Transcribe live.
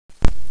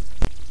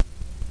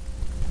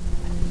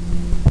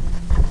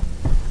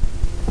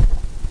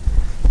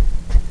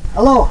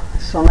Hello,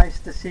 so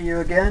nice to see you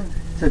again.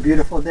 It's a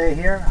beautiful day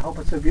here. I hope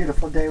it's a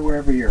beautiful day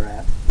wherever you're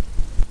at.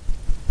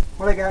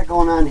 What I got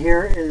going on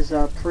here is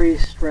a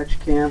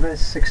pre-stretched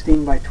canvas,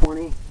 16 by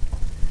 20.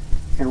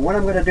 And what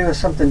I'm going to do is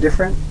something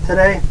different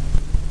today.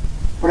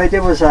 What I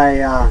did was I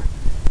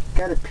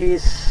got a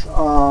piece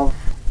of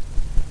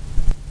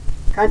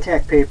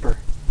contact paper.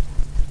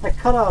 I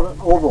cut out an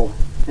oval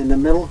in the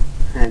middle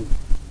and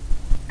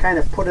kind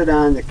of put it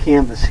on the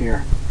canvas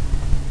here.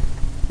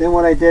 Then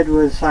what I did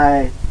was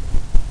I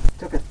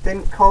took a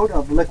thin coat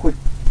of liquid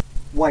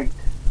white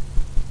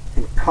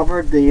and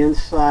covered the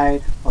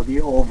inside of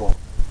the oval.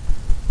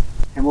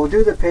 And we'll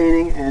do the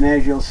painting, and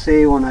as you'll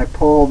see when I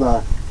pull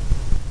the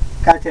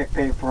contact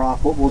paper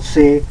off, what we'll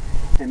see,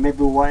 and maybe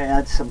we'll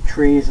add some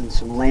trees and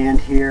some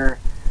land here,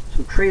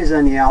 some trees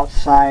on the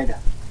outside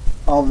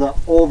of the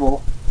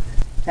oval,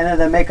 and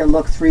it'll make it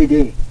look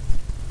 3D.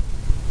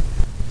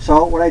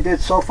 So what I did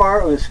so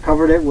far was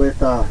covered it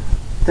with a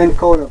thin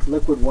coat of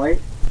liquid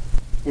white,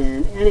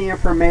 and any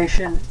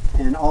information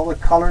and all the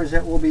colors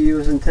that we'll be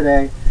using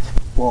today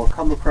will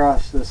come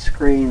across the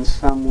screen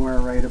somewhere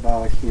right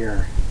about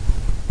here.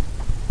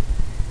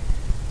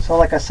 So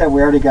like I said,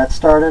 we already got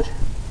started.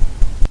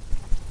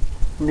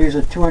 I'm going to use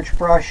a 2-inch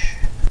brush,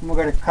 and we're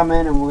going to come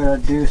in and we're going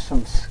to do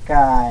some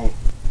sky.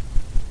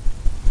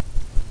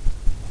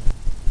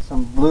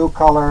 Some blue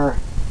color,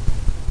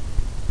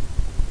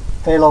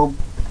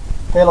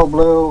 phthalo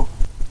blue,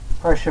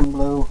 Prussian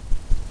blue.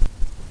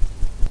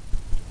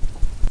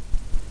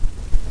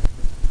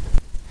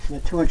 A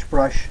 2-inch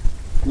brush,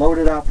 load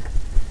it up,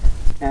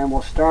 and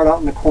we'll start out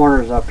in the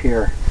corners up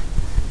here.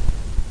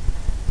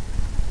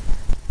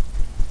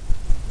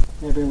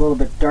 Maybe a little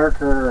bit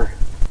darker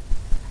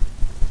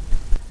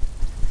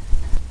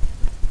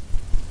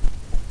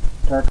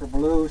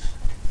blues.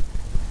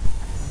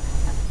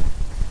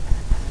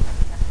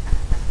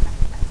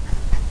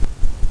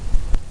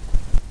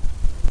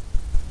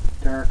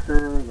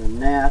 Darker than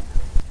that.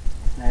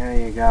 There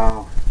you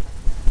go.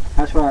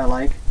 That's what I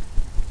like.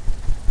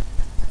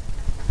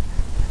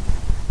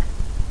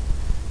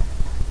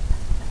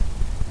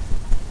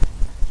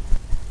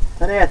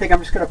 Today I think I'm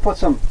just going to put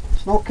some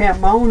Snowcap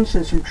mountains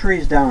and some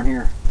trees down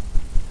here.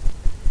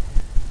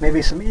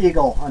 Maybe some an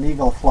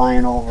eagle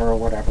flying over or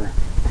whatever.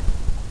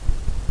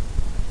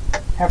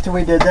 After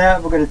we did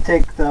that, we're going to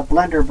take the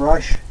blender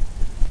brush.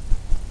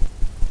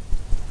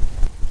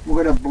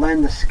 We're going to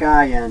blend the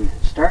sky in,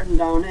 starting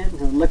down into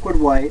the liquid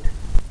white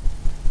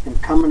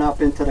and coming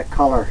up into the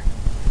color.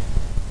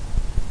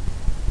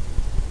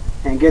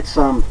 And get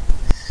some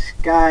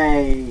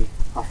sky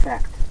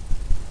effect.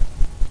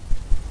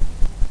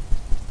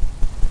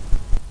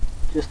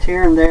 Just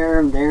here and there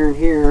and there and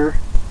here.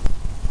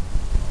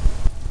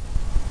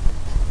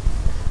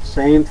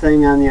 Same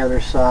thing on the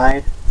other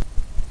side.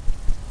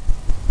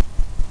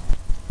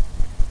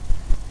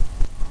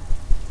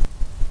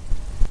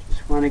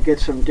 Just want to get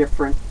some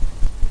different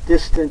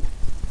distant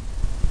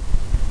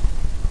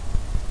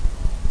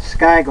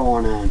sky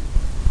going on.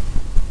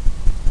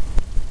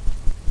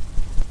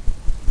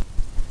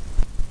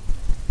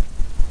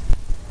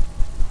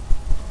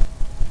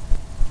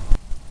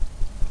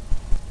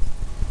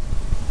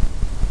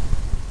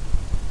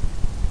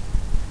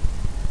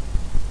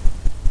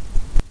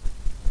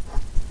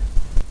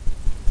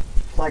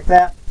 Like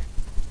that.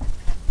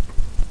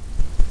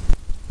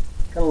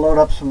 Gonna load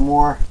up some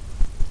more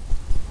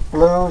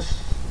blues,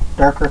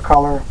 darker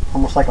color,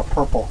 almost like a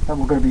purple that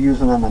we're going to be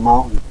using on the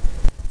mountain.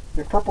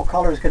 The purple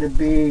color is going to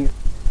be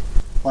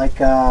like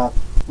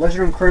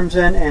alizarin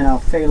crimson and a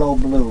phthalo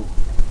blue.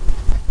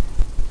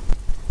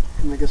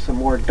 Let me get some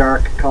more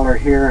dark color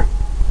here,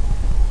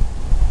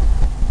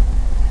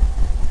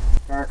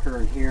 darker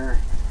in here.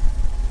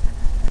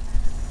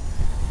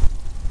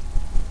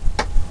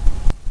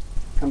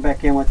 Come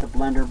back in with the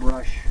blender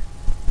brush.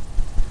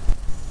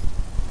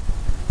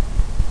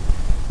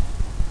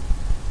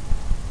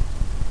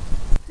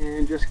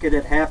 And just get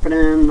it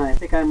happening. I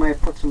think I might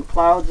put some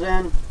clouds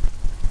in. It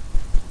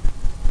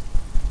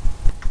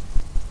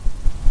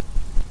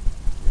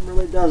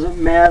really doesn't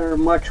matter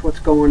much what's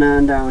going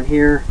on down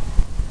here.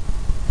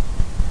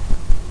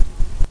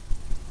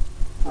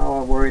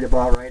 All I'm worried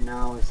about right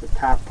now is the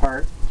top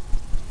part.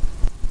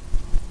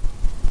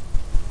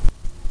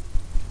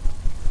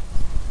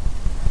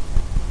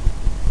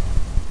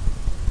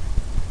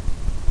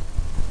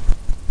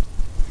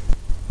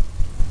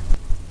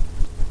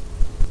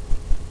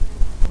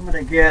 I'm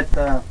going to get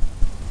a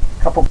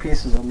couple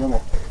pieces of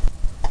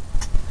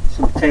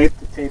some tape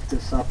to tape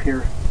this up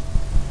here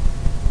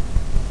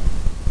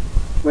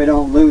so we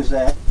don't lose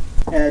that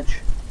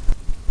edge.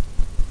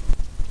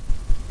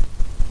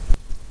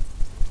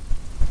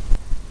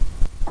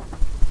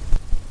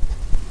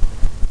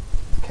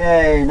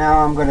 Okay, now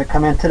I'm going to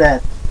come into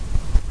that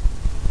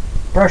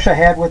brush I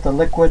had with the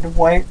liquid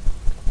white.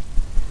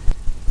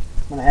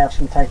 I'm going to have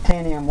some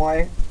titanium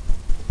white.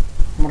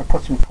 I'm going to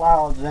put some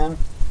clouds in.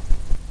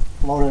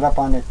 Load it up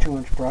on that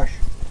 2-inch brush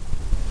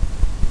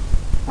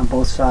on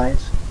both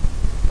sides.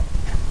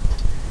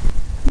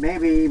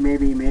 Maybe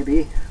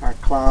our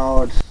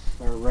clouds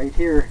are right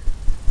here.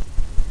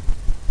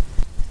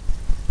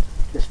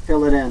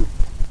 fill it in.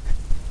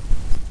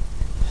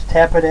 Just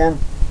tap it in,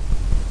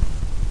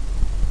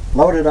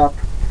 load it up,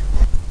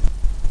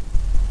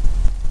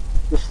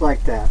 just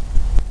like that.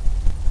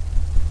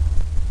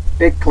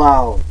 Big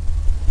cloud,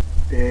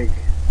 big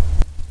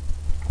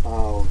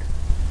cloud,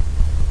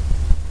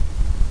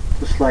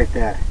 just like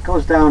that. It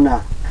goes down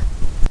to,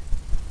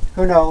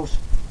 who knows,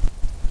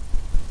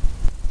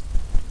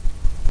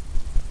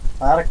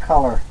 a lot of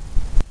color,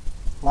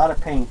 a lot of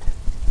paint.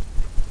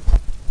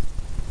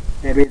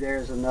 Maybe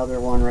there's another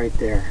one right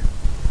there.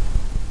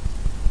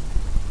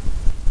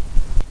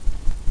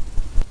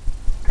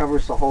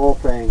 Covers the whole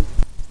thing.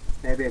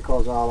 Maybe it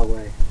goes all the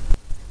way.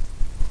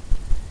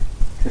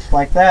 Just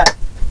like that.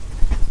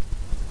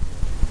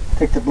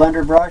 Take the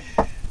blender brush,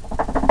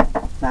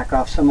 knock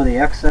off some of the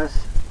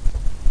excess,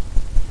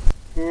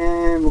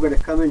 and we're going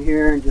to come in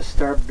here and just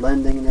start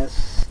blending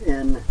this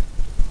in,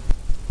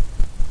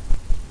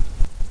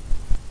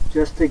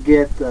 just to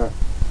get the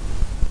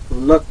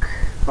look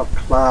of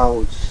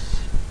clouds.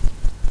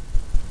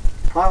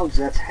 Clouds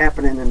that's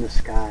happening in the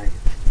sky.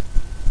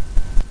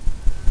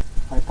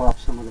 Wipe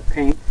off some of the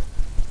paint.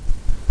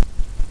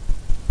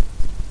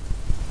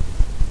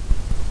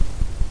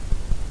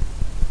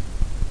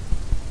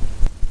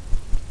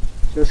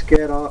 Just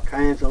get all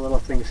kinds of little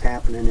things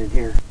happening in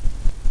here.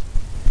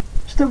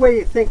 Just the way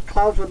you think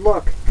clouds would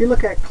look. If you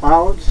look at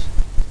clouds,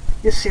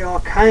 you see all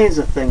kinds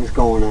of things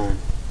going on.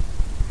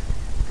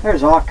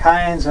 There's all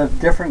kinds of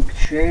different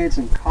shades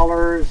and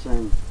colors,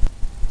 and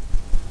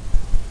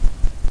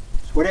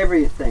it's whatever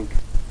you think.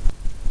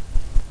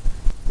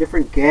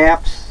 Different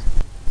gaps,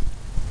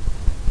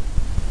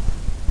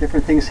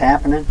 different things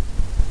happening.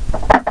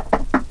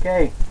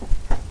 Okay,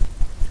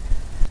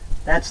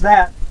 that's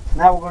that.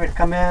 Now we're going to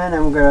come in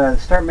and we're going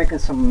to start making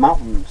some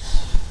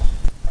mountains.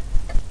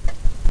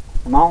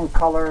 The mountain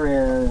color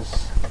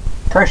is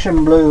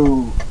Prussian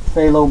blue,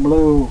 phthalo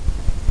blue,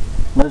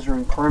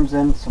 alizarin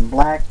crimson, some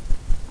black,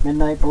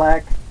 midnight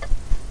black,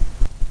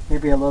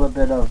 maybe a little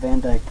bit of Van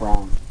Dyke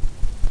brown.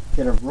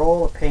 Get a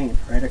roll of paint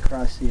right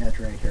across the edge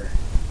right here.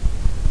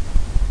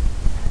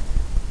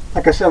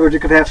 Like I said, we're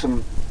just going to have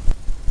some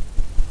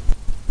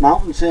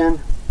mountains in,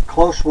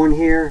 close one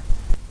here,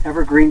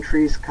 evergreen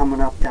trees coming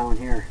up down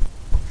here.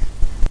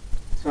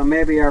 So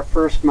maybe our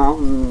first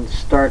mountain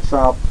starts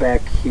out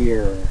back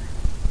here.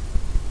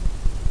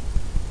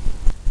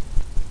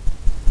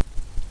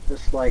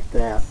 Just like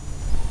that.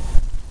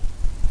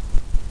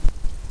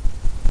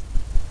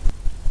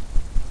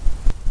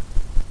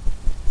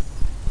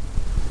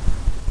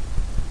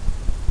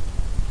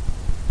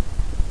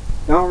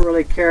 Don't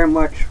really care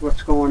much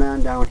what's going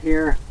on down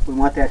here. We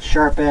want that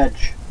sharp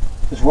edge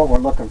is what we're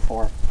looking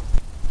for.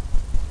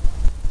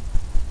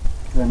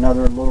 Get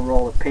another little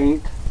roll of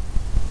paint.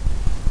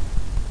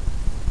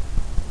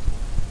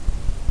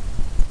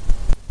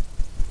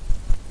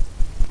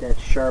 That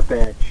sharp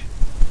edge.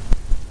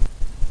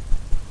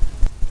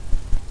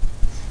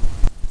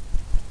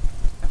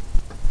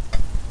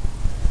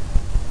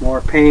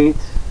 More paint.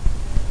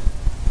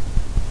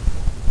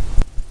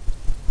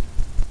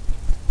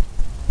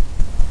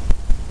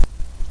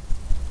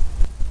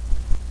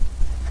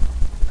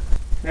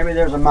 Maybe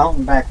there's a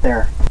mountain back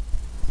there.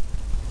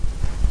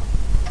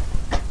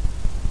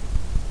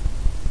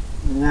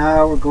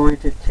 Now we're going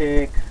to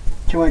take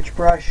a 2-inch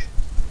brush.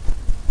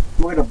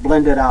 We're going to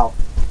blend it out.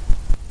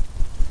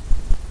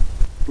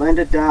 Blend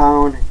it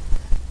down,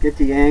 get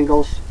the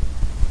angles,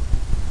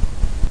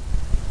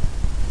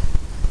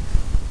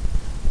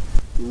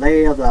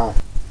 lay of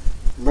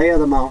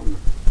the mountain.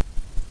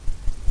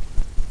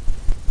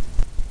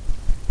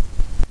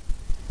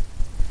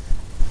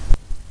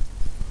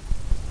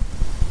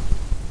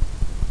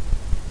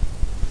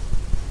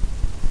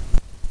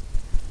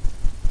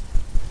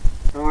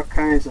 All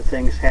kinds of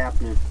things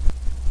happening.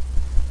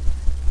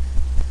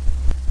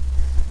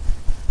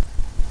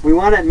 We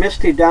want it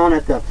misty down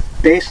at the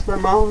base of the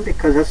mountain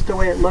because that's the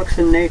way it looks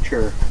in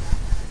nature.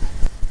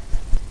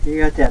 You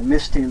got that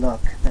misty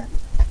look, that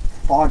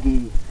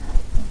foggy.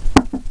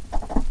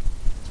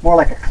 It's more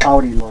like a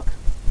cloudy look.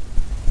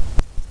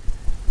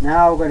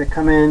 Now we're going to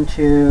come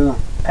into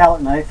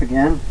palette knife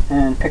again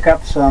and pick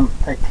up some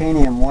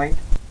titanium white.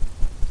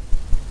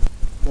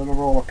 Little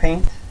roll of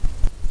paint.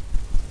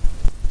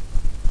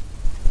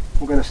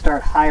 We're going to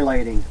start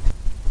highlighting.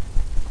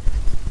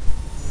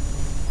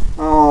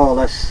 Oh,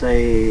 let's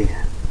see.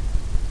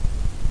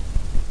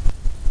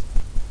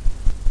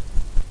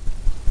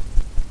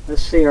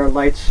 Let's see, our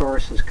light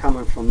source is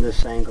coming from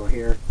this angle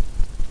here.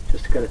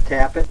 Just going to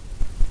tap it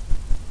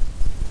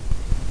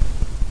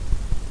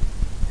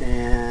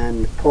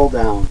and pull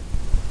down.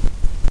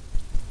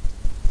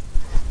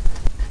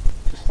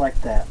 Just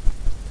like that.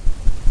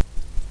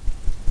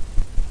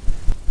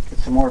 Get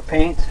some more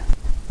paint.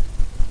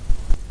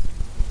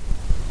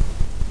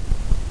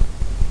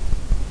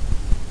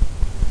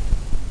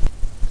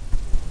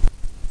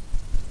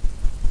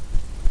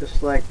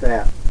 Just like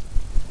that.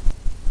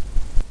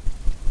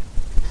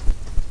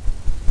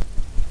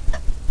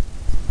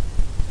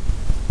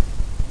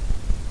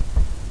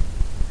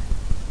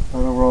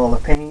 Little roll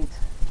of paint.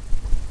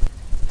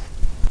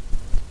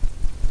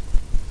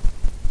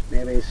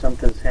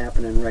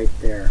 happening right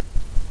there.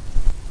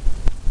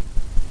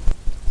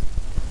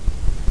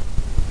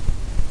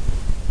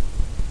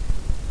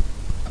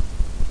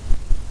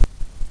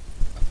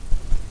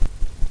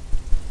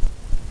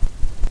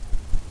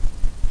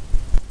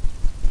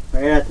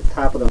 Right at the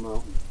top of the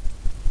mountain.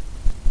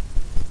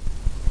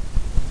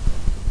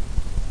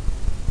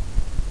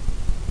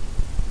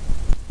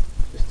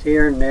 Just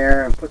here and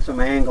there, and put some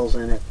angles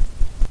in it.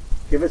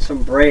 Give it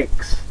some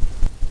breaks.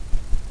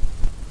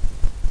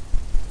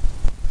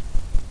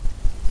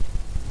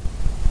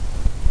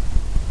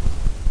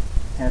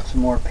 Add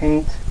some more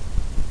paint.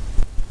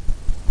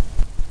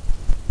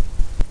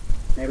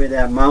 Maybe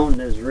that mountain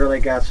has really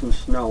got some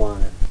snow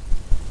on it.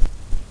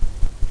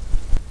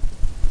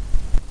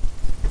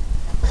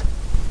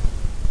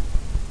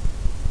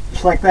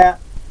 Just like that.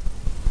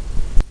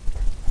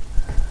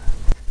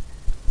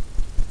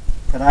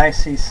 But I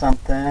see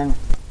something. I'm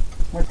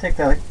going to take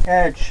the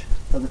edge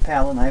of the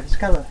palette knife. It's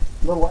got a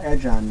little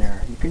edge on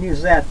there. You can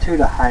use that too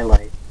to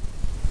highlight.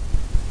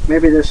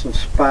 Maybe there's some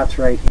spots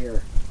right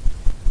here.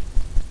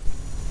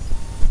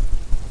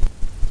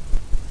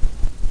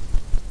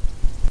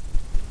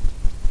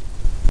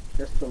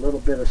 Just a little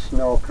bit of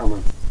snow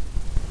coming.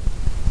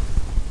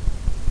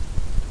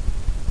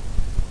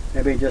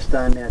 Maybe just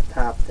on that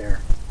top there.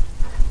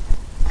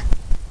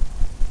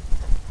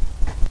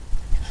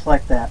 Just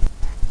like that.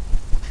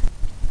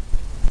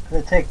 I'm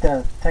going to take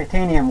the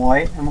titanium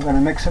white and we're going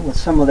to mix it with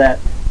some of that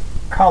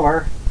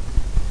color.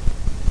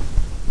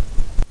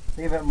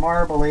 Leave it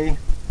marbly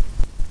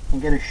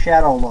and get a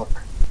shadow look.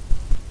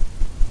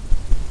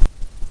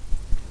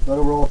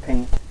 Little roll of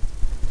paint.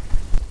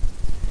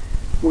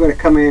 We're going to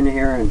come in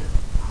here and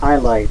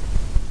highlight.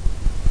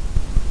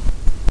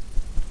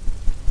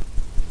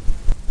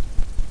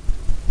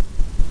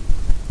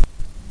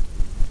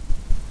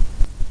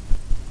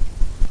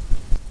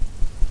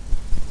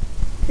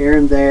 Here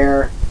and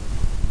there.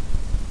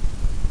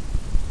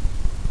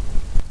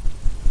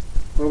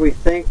 Where we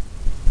think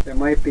there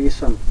might be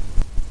some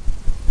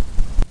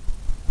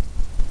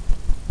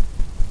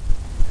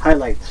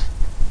highlights.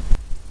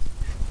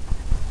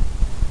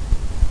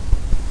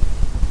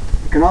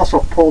 You can also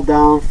pull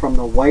down from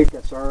the white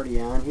that's already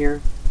on here,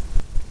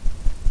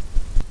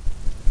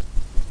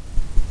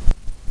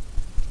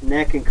 and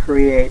that can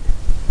create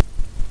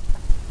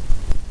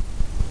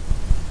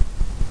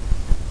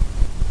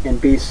and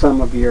be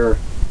some of your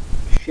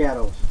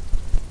shadows.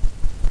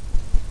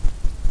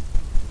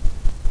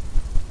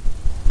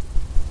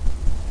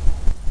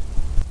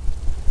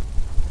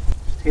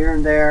 Just here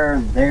and there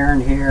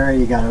and here,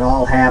 you got it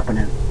all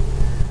happening.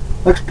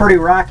 Looks pretty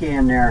rocky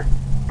in there.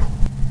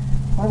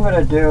 What I'm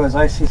going to do is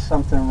I see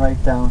something right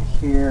down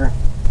here,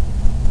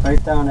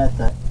 right down at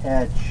the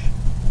edge.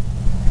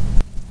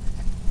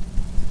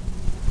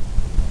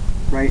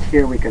 Right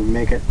here we can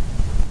make it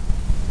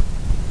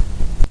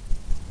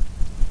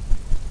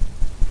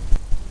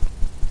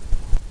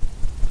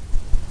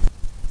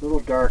a little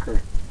darker.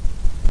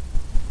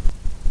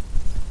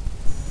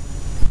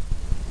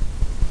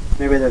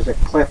 Maybe there's a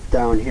cliff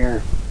down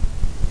here.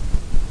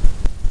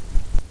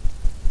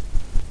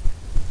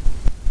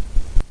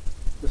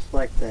 Just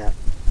like that.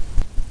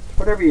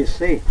 Whatever you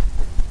see.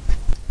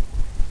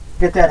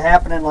 Get that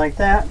happening like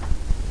that.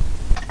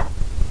 I'm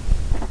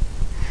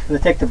going to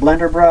take the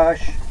blender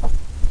brush.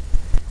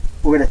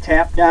 We're going to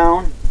tap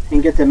down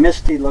and get the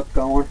misty look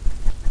going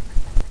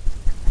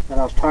that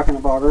I was talking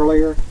about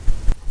earlier.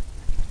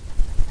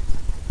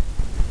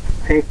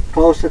 Pay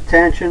close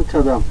attention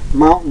to the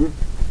mountain,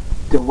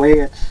 the way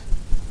it's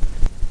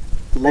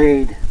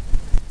laid.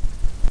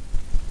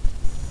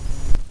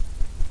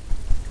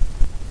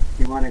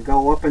 You want to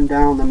go up and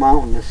down the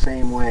mountain the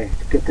same way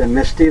to get the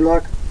misty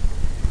look.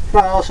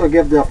 But also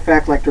give the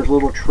effect like there's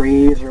little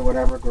trees or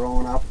whatever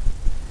growing up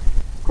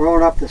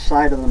the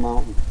side of the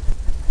mountain.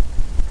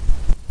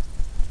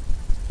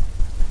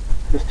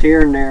 Just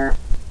here and there.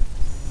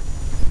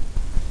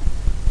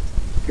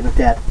 Give it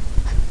that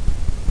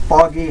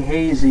foggy,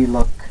 hazy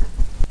look.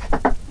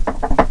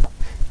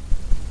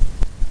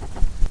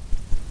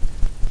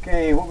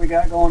 Okay, what we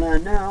got going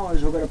on now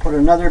is we're going to put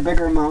another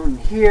bigger mountain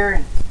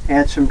here,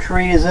 add some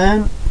trees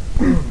in.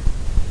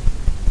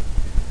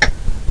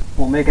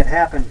 We'll make it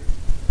happen.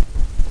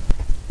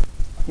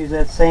 Use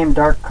that same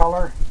dark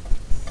color.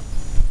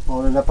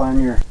 Load it up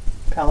on your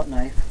palette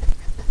knife.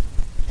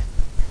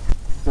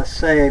 Let's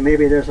say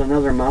maybe there's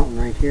another mountain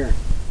right here.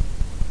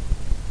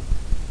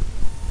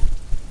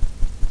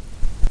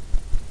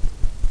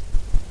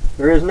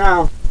 There is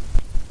now.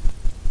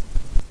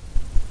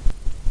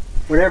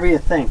 Whatever you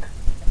think.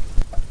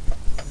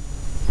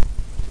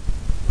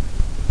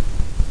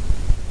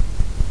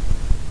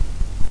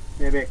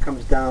 Maybe it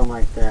comes down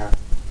like that.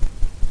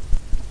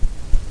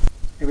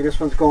 Maybe this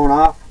one's going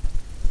off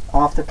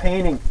the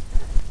painting,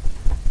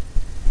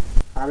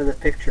 out of the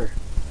picture.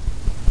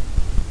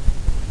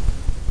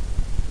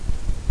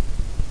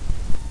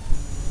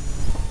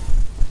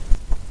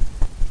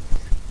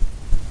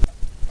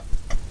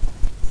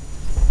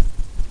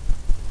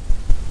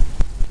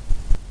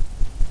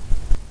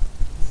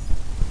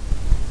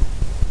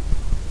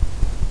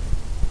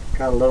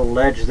 Got a little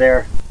ledge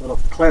there, little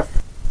cliff.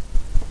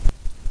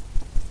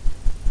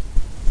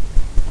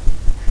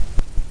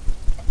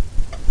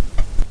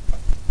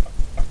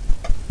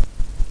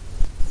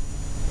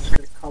 Just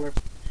gonna color,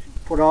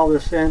 put all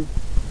this in,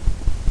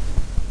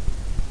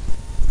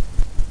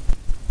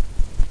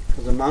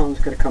 because the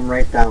mountain's gonna come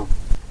right down.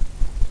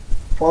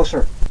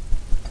 Closer.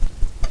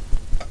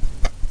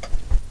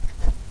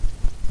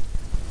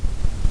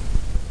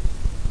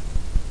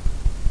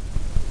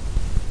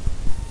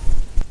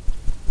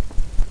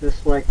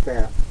 Just like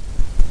that.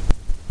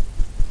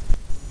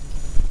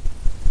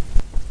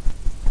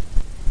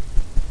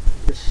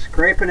 Just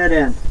scraping it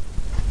in.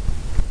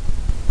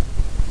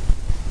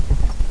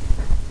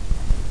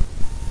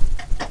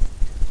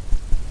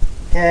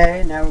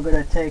 Okay, now we're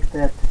going to take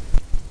that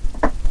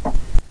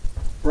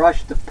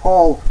brush to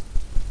pull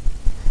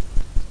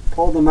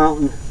the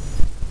mountain.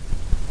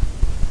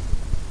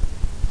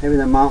 Maybe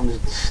the mountain's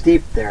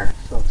steep there,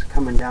 so it's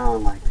coming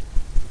down like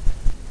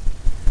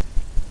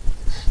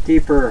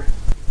steeper.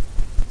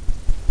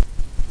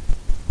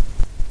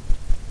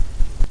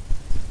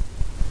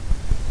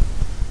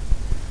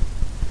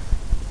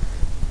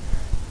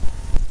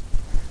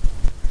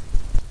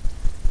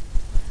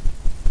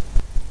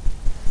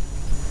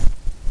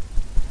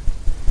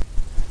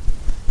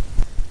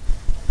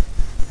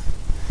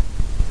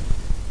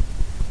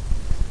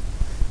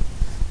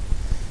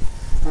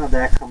 How'd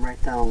that come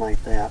right down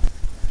like that?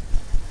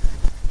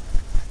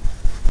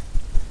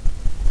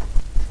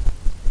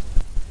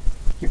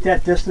 Keep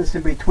that distance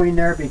in between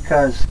there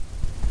because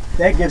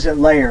that gives it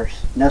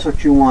layers, and that's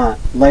what you want.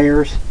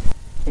 Layers.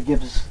 It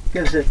gives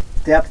it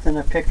depth in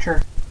a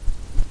picture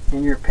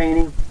in your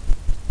painting.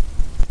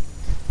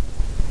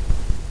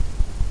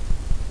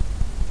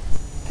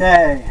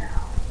 Okay,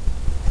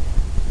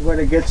 we're going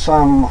to get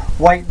some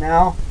white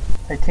now.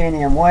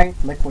 Titanium white,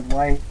 liquid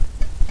white,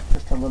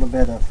 just a little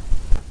bit of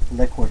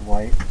liquid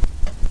white.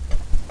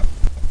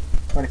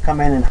 Going to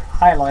come in and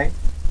highlight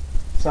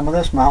some of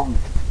this mountain.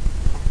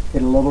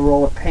 Get a little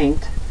roll of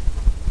paint,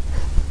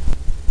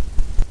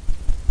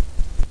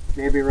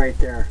 maybe right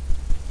there.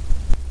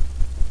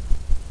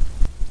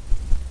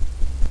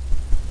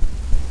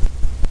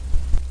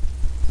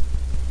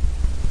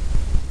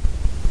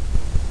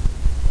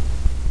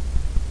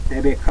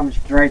 Maybe it comes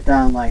right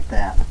down like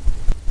that.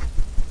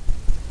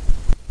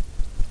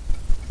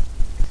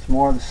 It's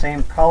more of the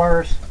same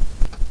colors.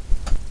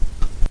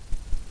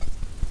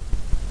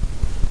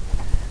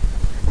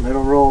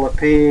 Little roll of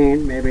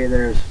paint, maybe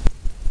there's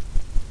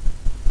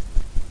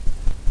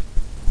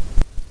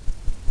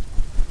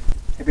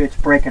maybe it's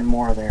breaking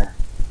more there.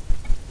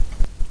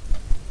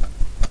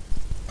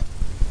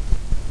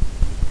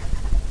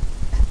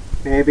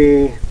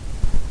 Maybe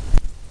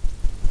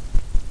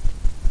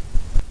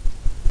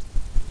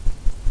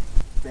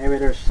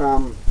there's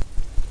some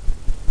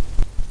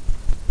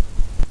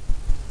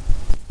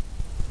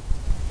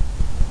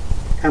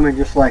coming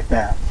just like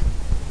that.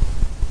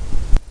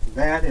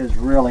 That is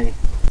really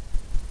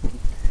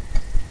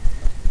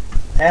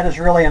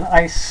an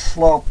ice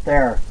slope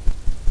there.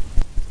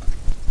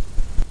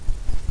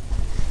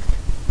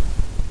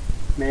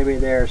 Maybe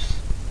there's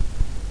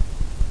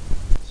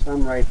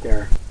some right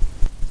there.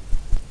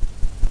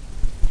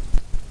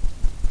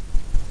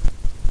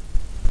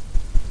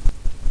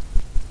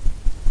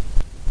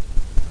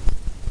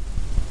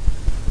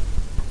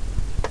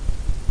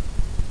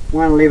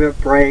 Want to leave it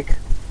break.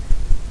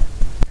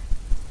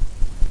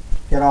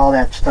 Get all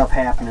that stuff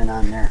happening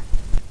on there.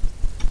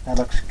 That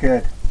looks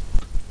good.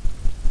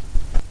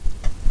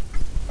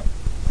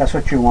 That's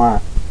what you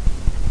want.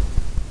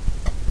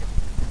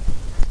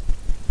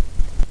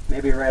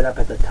 Maybe right up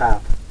at the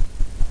top.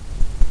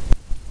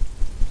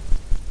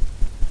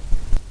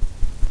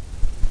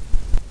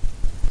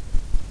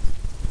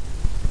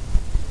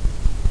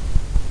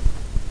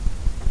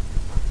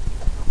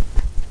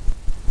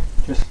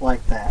 Just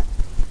like that.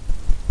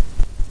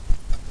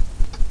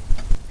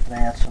 Can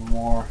I add some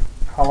more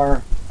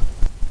color?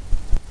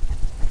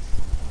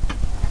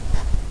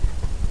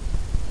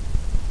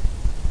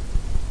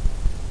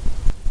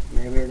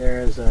 Maybe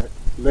there's a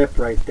lip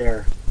right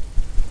there.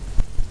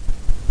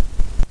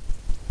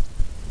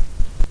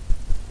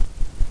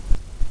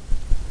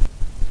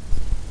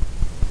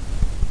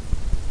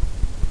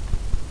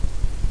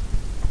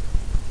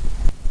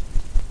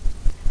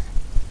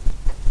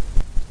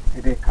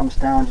 Maybe it comes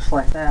down just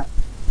like that.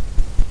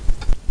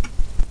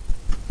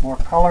 More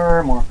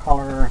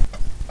color,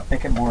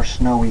 make it more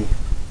snowy.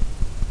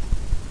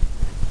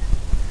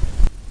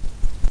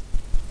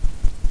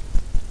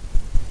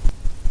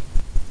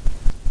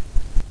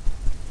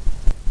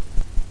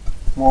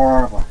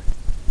 More of a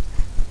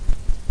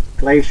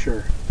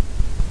glacier.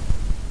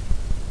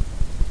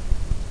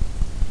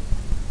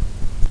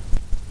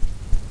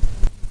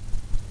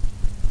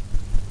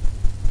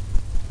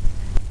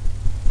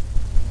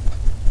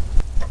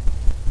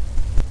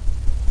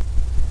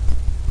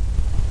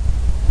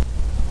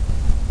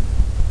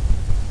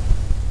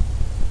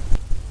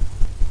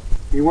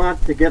 You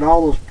want to get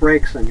all those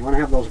breaks in. You want to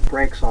have those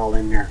breaks all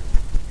in there,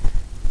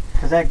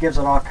 because that gives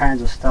it all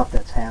kinds of stuff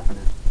that's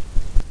happening.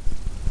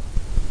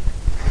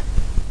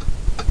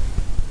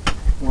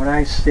 what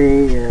I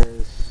see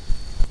is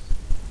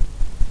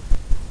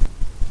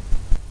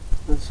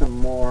some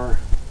more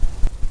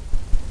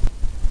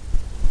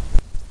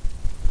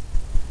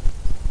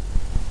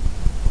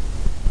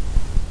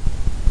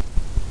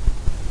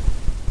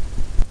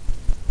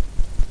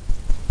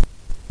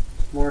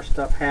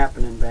stuff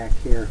happening back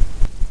here.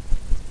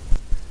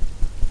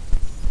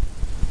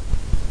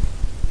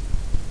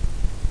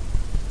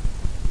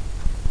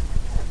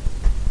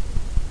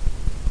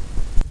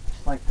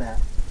 Just like that.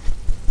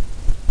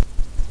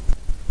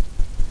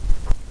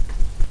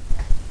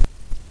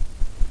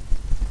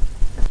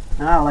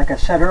 Now, like I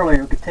said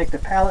earlier, we could take the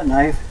palette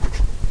knife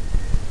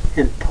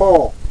and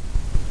pull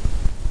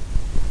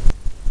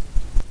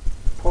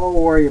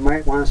where you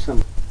might want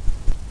some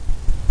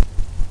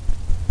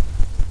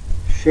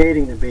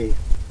shading to be.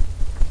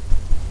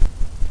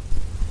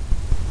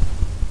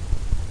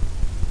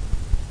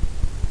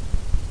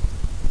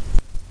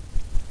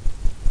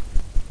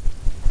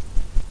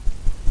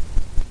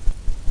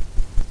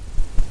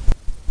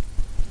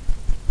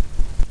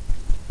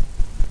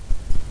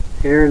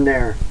 Here and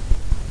there.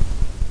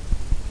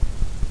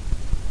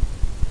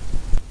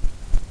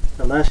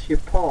 The less you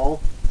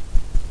pull,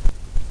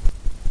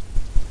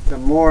 the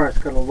more it's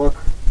going to look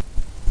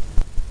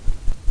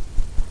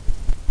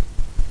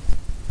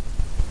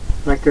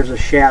like there's a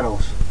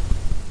shadows.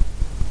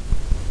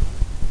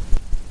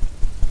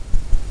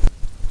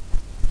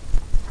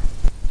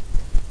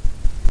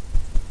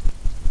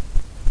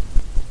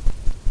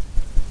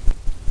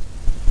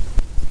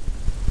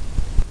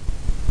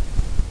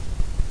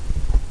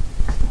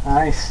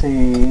 I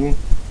see.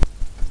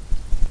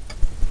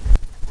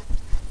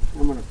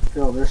 I'm going to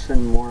fill this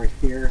in more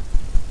here.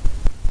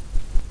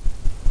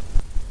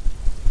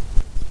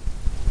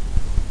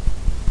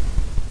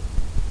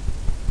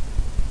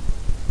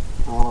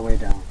 All the way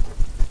down.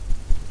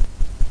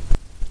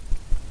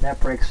 That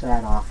breaks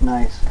that off.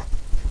 Nice.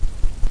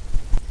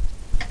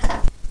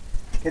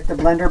 Get the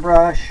blender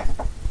brush,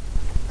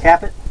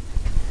 tap it,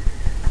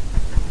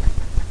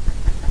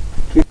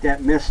 keep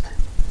that mist,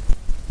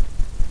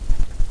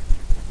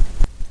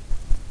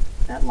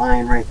 that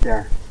line right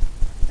there.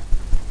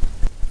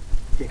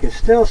 You can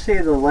still see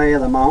the lay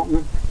of the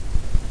mountain,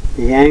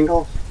 the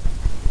angles,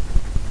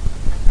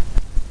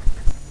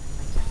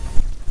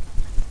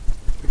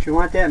 but you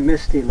want that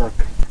misty look.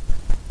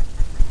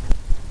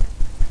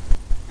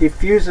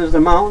 Diffuses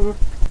the mountain,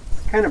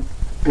 kind of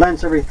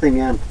blends everything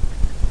in.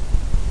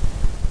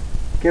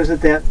 Gives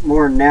it that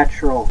more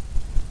natural,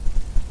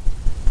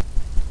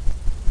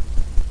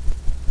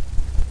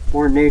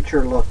 more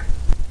nature look.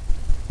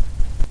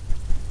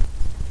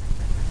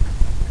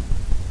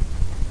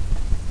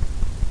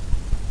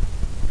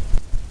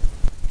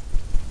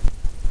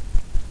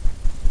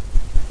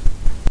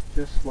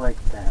 Just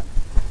like that.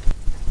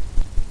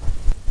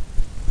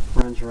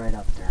 Runs right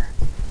up there.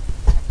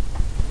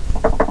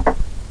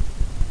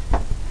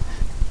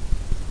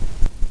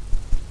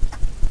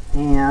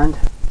 And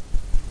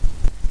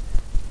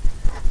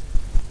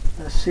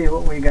let's see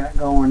what we got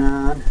going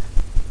on.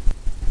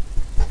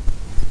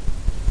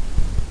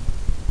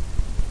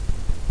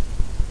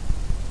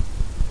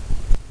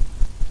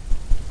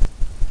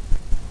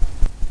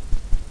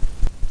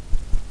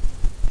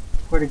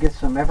 Where to get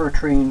some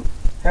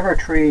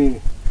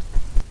Evertree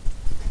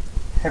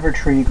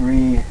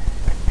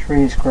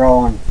trees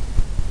growing.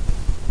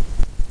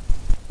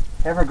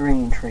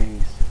 Evergreen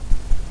trees.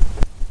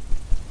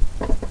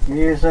 I'm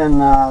using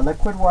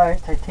liquid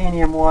white,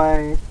 titanium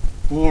white,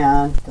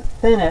 and to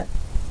thin it,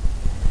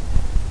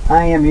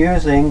 I am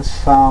using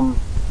some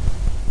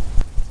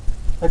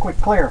liquid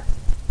clear.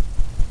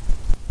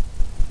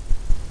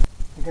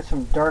 To get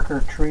some darker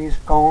trees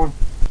going.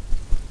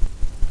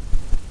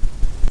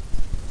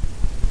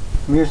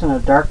 I'm using a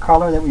dark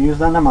color that we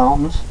used on the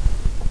mountains.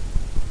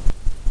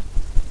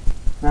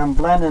 And I'm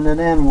blending it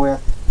in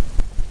with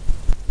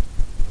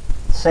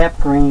sap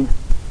green.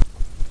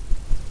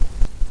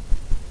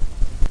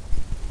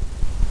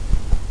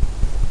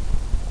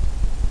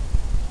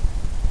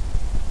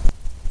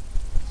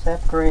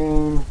 Sap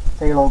green,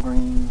 phthalo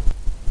green.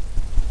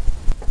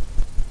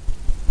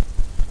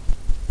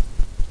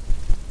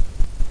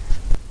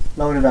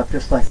 Load it up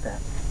just like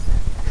that.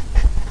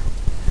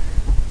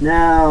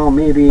 Now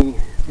maybe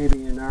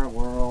in our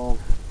world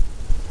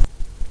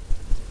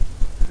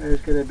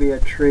there's going to be a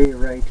tree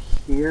right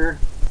here.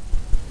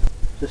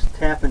 Just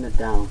tapping it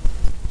down.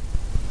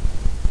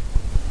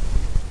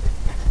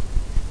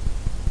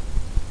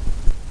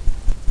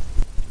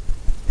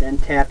 Then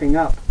tapping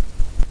up.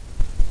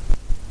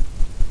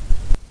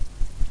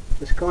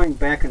 Just going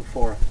back and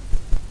forth.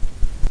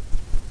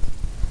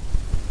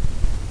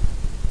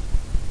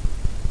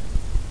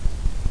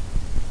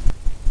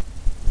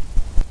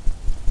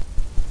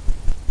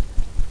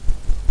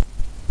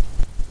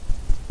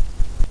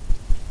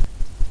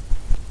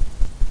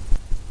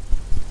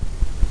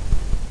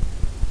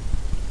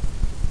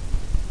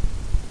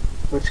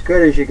 What's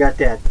good is you got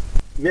that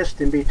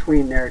mist in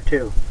between there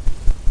too.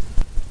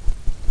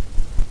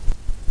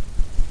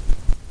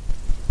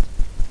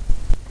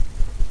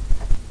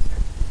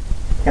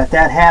 Got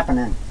that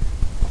happening.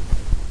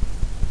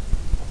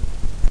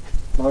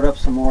 Load up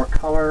some more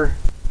color.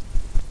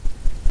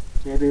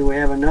 Maybe we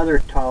have another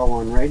tall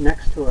one right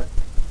next to it.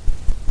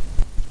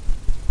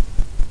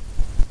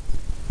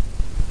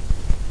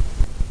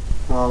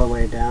 All the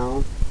way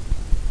down.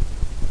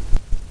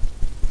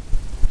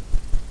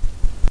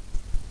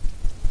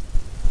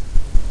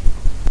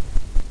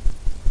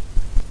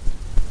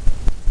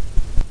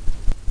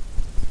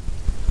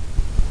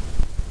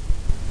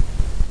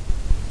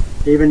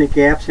 Even the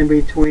gaps in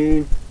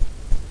between.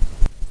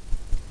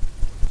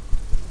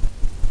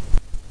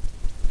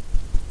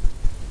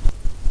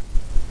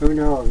 Who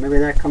knows, maybe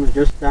that comes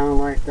just down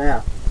like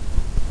that.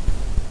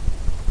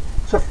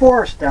 It's a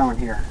forest down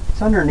here.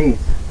 It's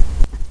underneath.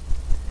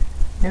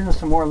 Using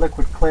some more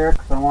liquid clear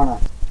because I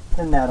want to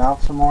thin that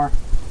out some more.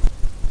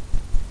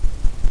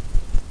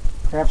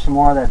 Grab some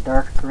more of that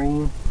dark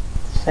green,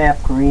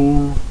 sap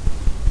green.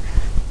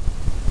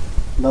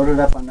 Load it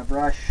up on the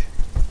brush.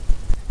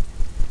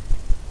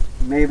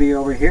 Maybe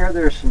over here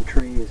there's some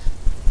trees.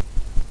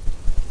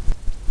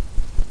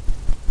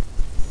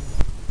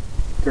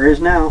 There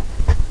is now.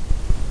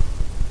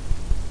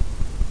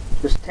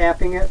 Just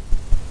tapping it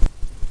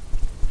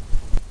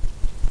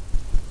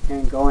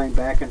and going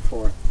back and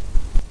forth.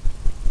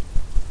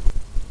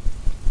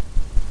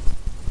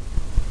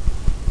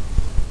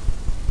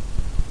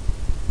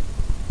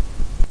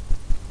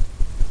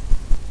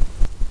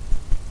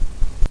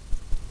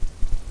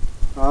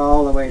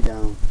 All the way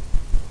down. You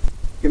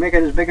can make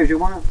it as big as you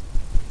want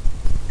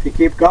if you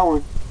keep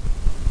going.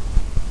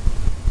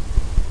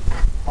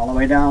 All the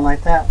way down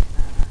like that.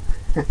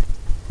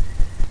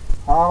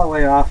 All the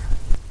way off.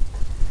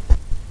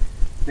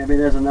 Maybe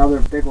there's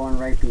another big one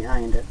right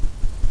behind it.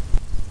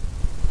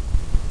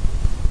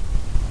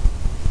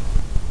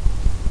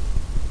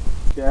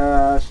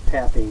 Just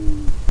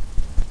tapping.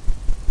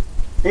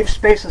 Leave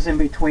spaces in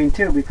between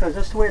too, because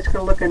that's the way it's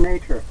going to look in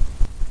nature.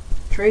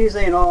 Trees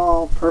ain't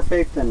all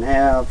perfect and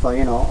have,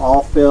 you know,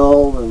 all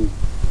filled and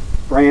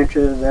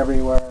branches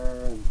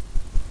everywhere. And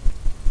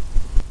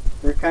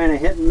they're kind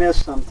of hit and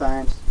miss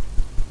sometimes.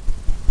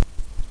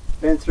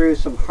 Been through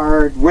some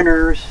hard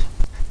winters,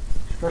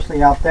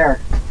 especially out there.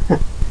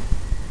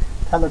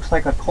 That looks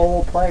like a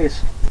cold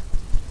place.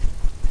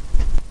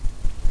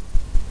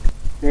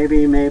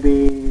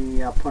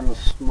 Maybe I'll put a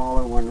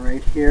smaller one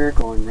right here,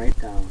 going right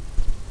down.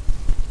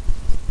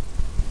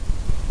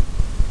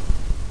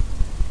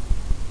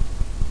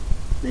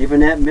 Leaving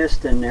that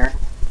mist in there,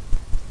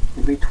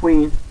 in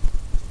between.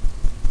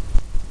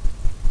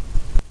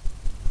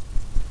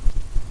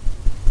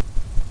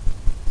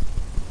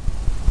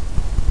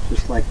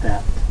 Just like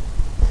that.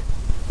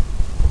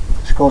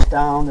 This goes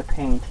down the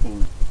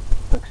painting.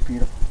 Looks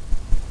beautiful.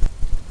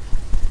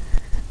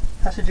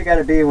 That's what you got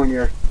to be when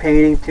you're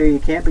painting too. You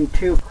can't be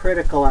too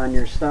critical on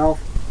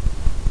yourself.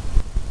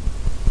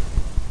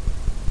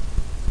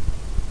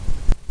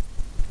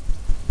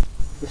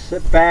 Just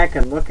sit back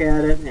and look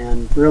at it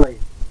and really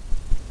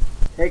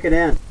take it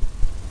in.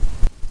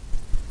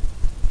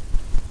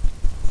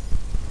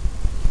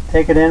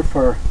 Take it in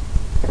for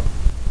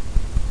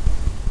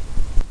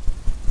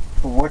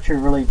what you're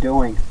really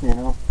doing, you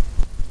know.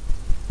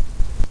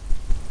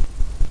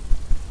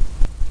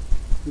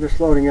 I'm just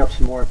loading up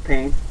some more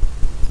paint.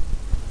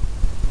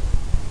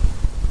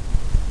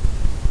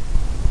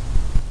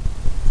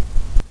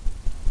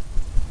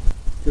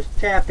 Just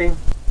tapping,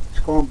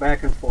 just going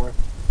back and forth.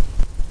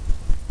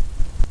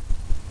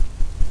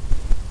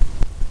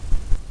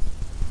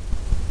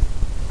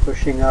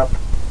 Pushing up.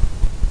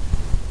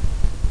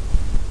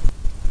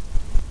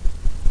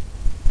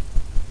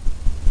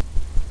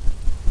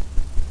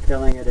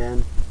 Filling it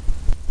in.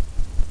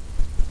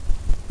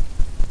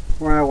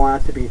 Where I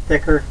want it to be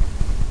thicker,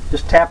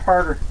 just tap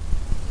harder.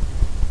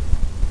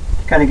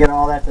 To kind of get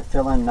all that to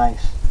fill in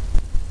nice.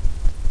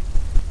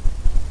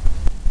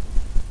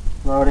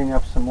 Loading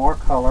up some more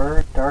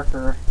color,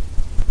 darker,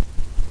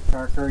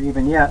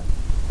 even yet.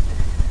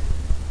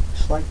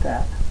 Just like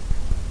that.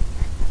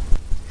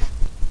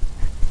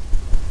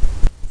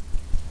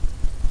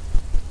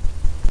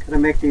 Gonna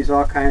make these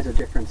all kinds of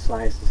different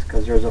sizes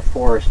because there's a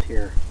forest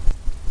here.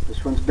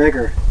 This one's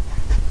bigger.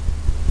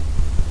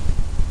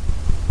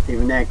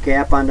 Even that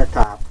gap on the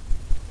top.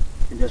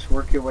 And just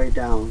work your way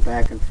down,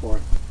 back and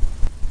forth.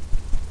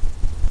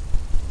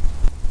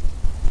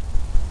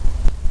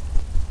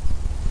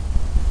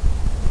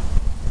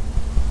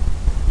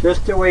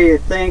 Just the way you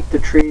think the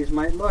trees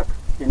might look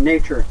in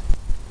nature.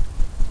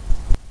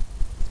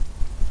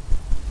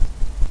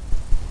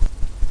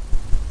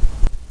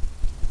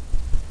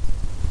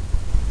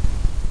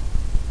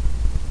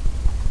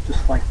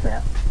 Just like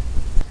that.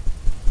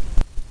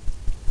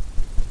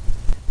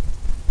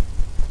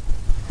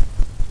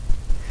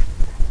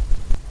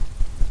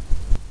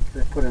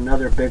 Put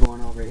another big one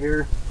over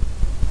here.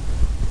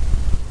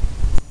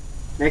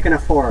 Making a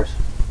forest.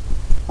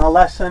 A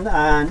lesson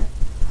on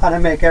how to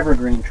make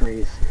evergreen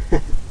trees.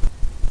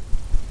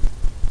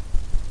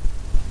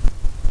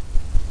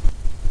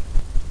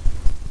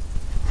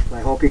 I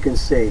hope you can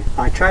see.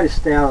 I try to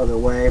stay out of the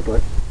way,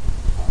 but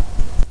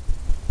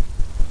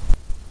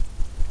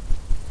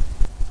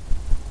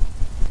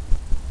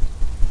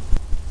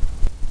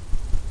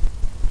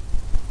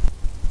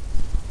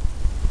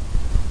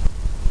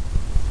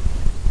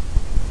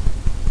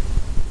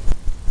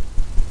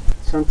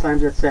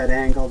Sometimes it's that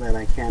angle that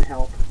I can't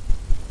help.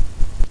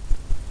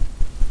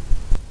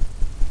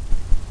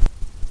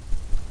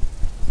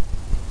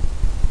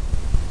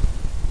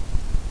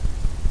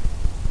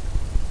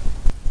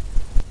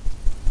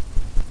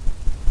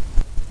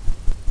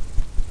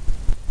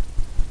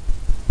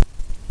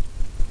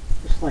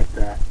 Just like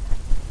that.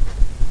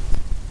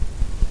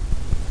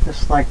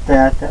 Just like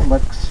that. That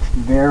looks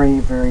very,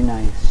 very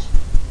nice.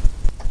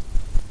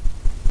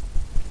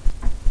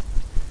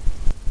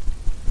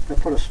 I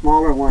put a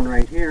smaller one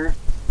right here.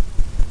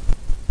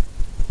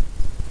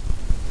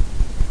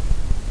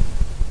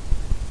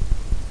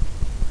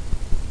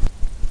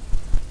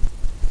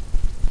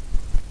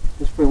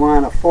 If we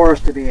want a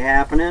forest to be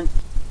happening,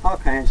 all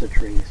kinds of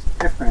trees,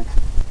 different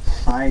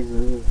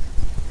sizes.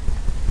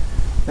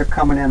 They're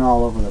coming in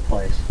all over the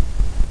place.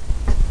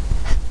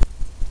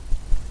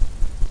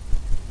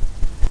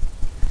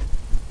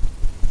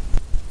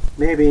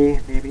 Maybe.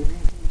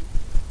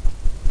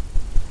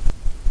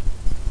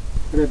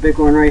 Put a big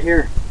one right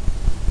here.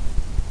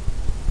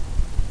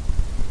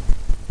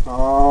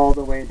 All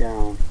the way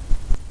down.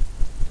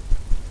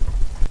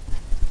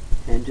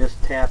 And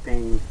just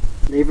tapping,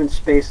 leaving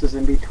spaces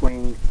in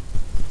between.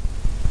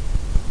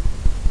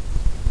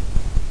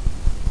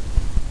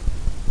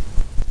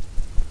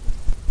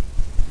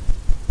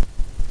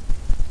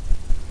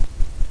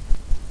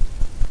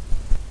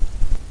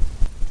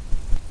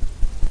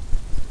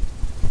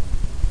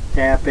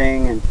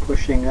 Tapping and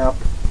pushing up.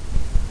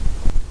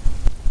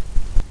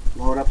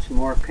 Load up some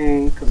more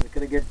paint because it's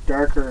going to get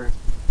darker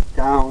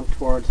down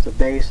towards the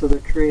base of the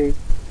tree.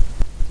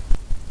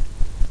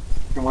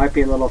 There might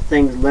be little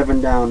things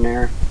living down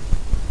there.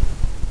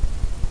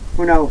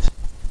 Who knows?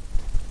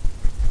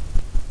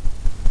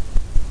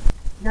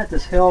 You got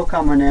this hill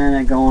coming in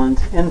and going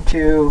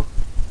into,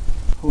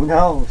 who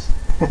knows?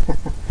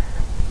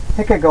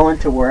 It could go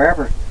into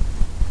wherever.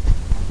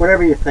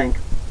 Whatever you think.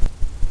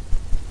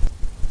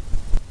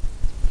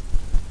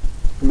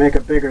 I'll make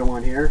a bigger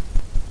one here.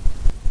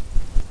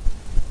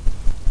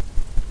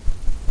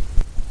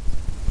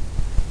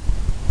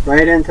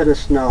 Right into the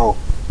snow.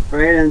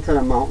 Right into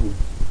the mountain.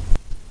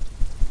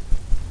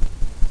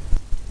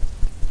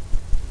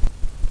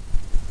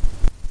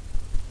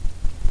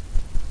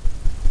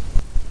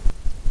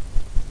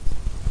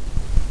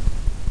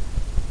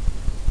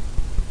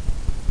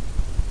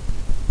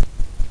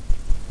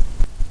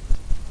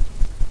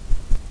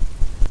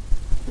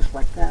 Just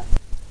like that.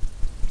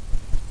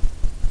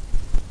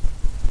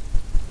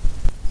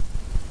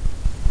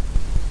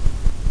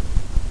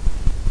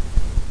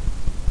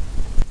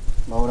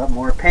 Load up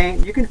more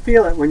paint. You can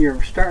feel it when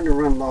you're starting to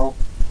run low.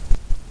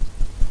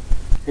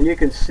 And you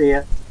can see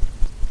it.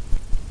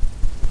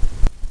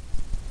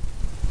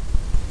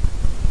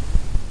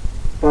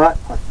 But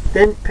a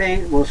thin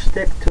paint will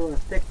stick to a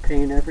thick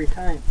paint every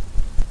time.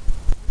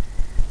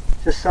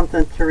 Just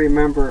something to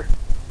remember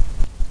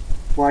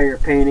while you're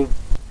painting.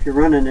 If you're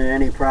running into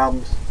any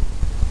problems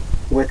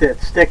with it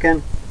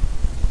sticking,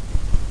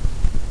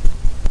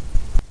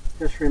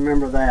 just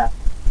remember that.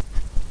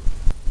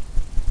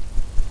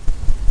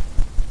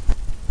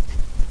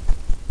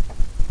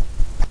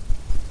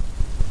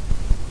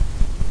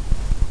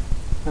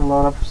 And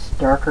load up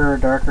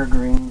darker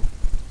green.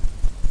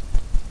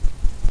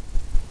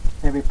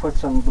 Maybe put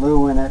some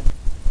blue in it.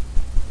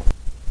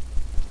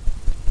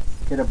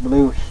 Get a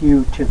blue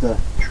hue to the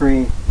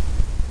tree.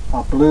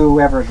 A blue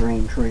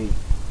evergreen tree.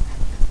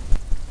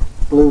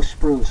 Blue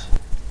spruce.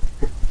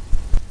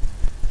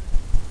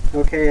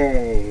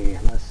 Okay,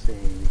 let's see.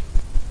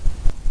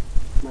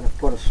 I'm going to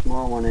put a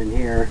small one in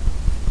here.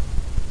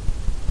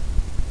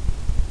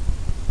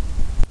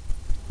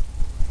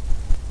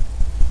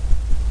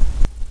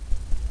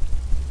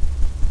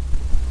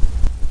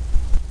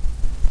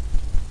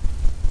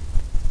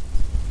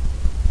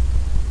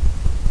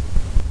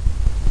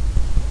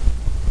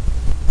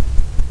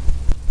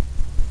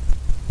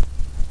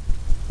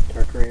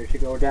 Darker as you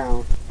go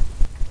down.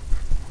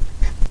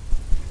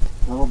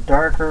 A little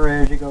darker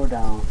as you go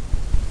down.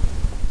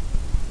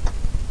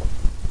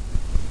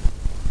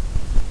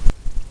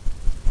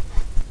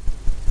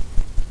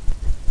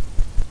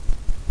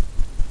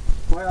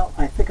 Well,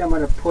 I think I'm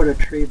going to put a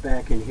tree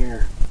back in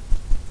here.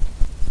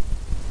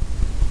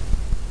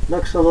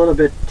 Looks a little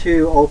bit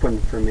too open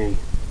for me.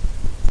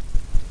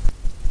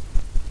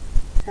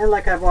 And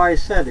like I've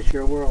always said, it's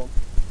your world.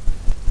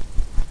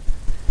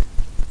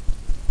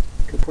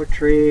 You can put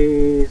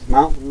trees,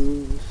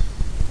 mountains,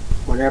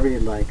 whatever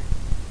you'd like.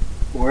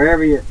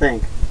 Wherever you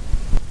think.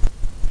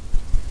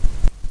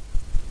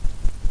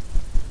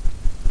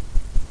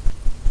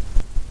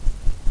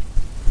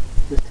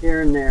 Just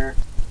here and there.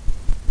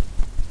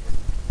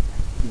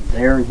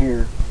 There and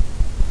here.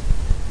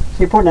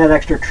 See, putting that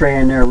extra tray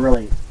in there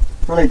really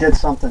did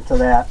something to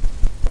that,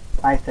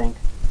 I think.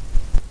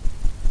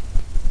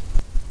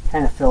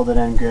 Kind of filled it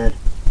in good.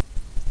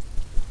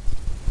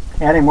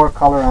 Adding more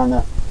color on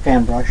the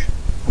fan brush.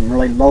 I'm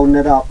really loading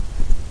it up.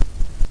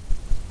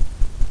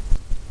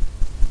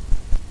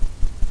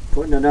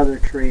 Putting another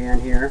tree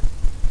in here.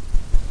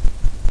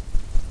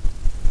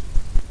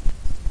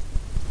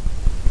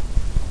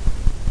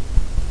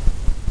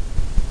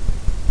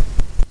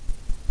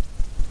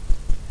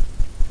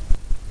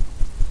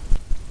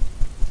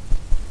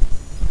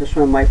 This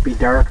one might be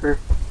darker.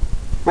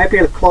 Might be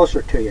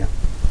closer to you.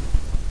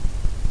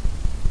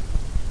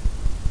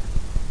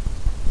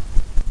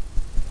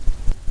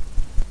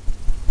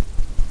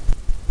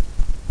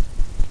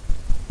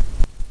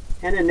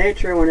 And in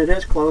nature, when it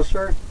is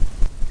closer,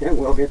 it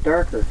will get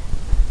darker.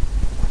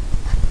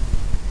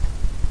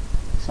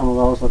 Some of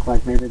those look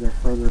like maybe they're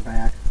further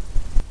back.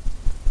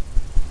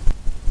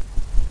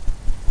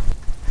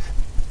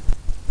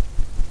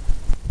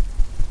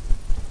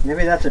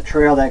 Maybe that's a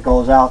trail that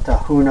goes out to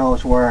who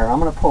knows where.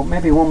 I'm going to put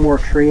maybe one more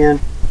tree in.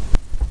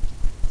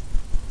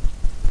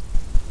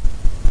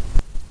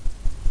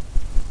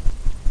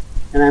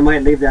 And I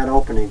might leave that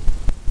opening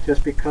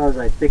just because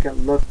I think it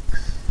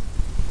looks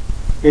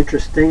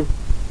interesting.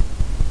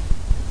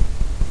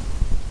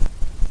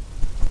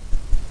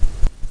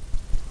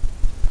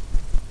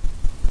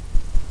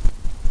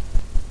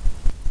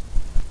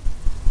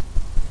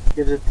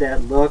 Gives it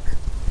that look.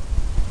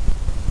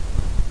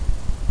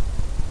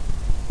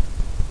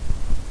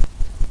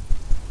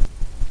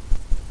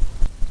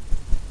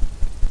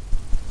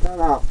 Thought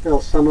I'll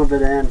fill some of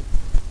it in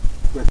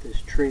with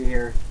this tree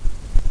here.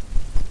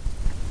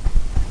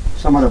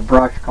 Some of the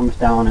brush comes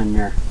down in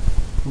there.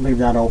 Leave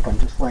that open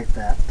just like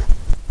that.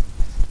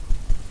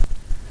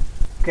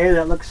 Okay,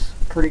 that looks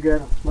pretty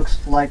good.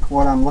 Looks like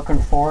what I'm looking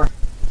for.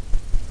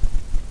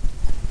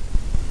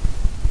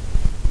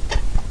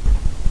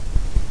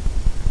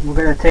 We're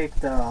going to take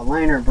the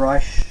liner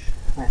brush.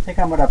 I think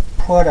I'm going to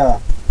put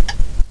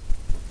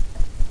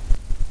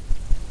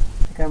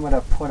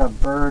a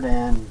bird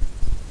in.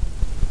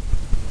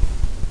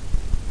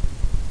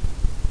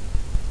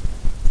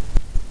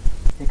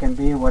 It can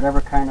be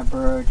whatever kind of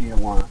bird you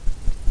want.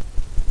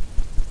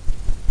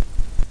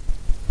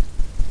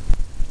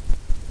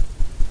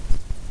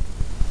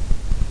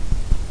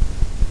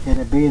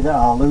 It'd be the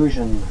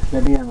illusion.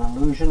 It'd be an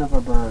illusion of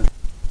a bird.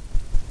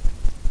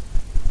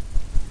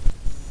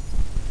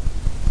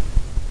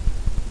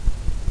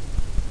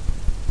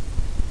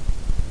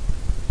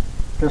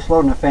 Just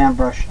loading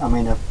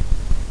the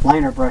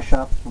liner brush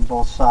up on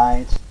both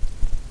sides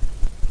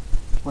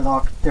with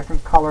all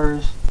different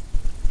colors.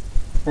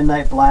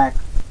 Midnight black,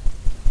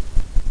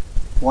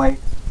 white,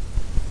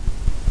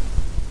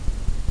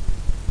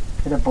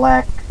 get a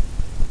black,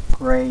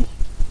 gray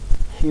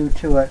hue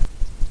to it,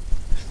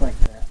 just like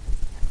that.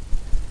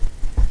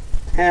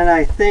 And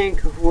I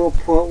think we'll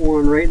put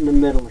one right in the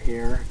middle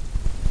here.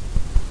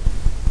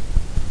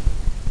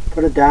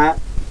 Put a dot.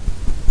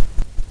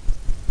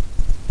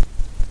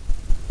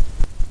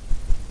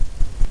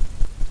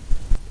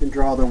 And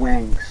draw the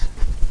wings.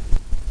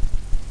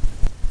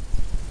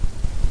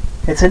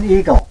 It's an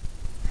eagle.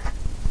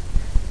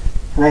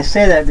 And I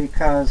say that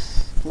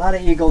because a lot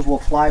of eagles will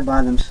fly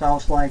by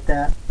themselves like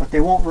that, but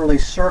they won't really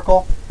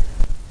circle.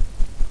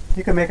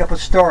 You can make up a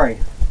story.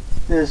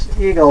 This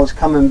eagle is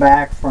coming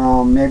back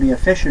from maybe a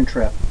fishing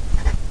trip.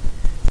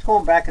 It's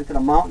going back into the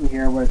mountain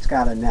here where it's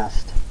got a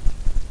nest.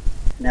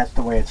 And that's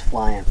the way it's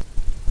flying.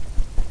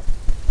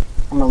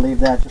 I'm going to leave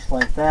that just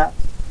like that.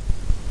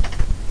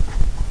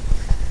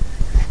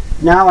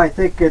 Now I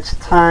think it's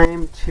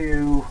time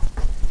to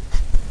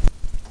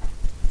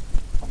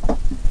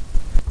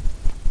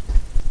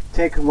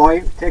take away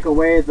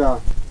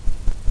the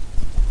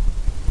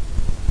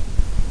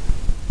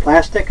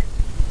plastic,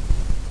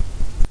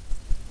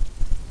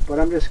 but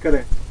I'm just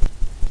going to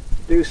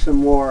do some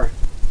more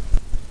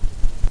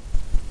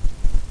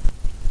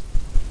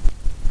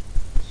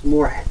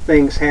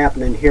things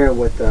happening here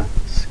with the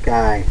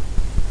sky,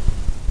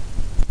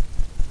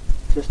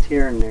 just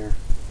here and there.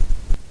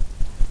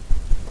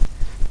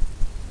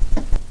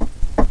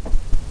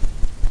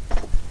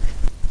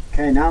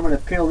 Okay, now I'm going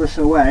to peel this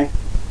away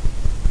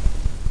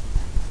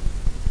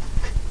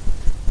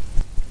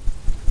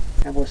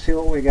and we'll see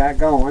what we got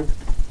going.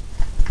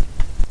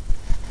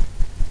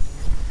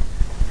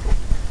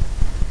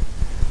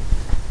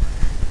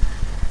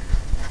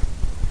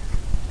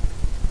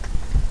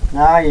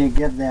 Now you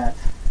got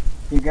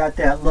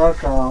that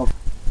look of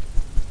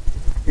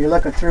you're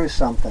looking through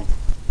something.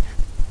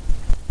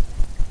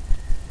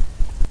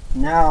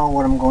 Now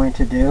what I'm going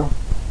to do,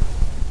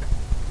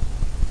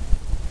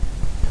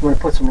 I'm going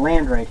to put some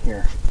land right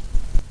here.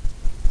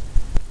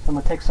 So I'm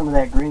going to take some of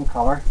that green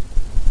color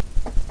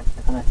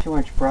on a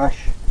 2-inch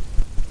brush,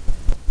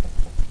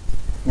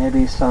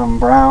 maybe some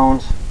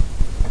browns,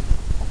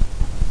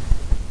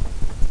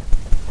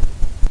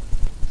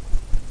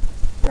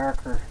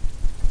 darker,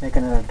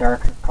 making it a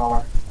darker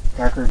color,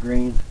 darker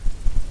green.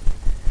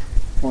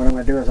 What I'm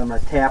going to do is I'm going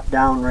to tap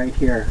down right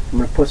here. I'm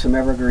going to put some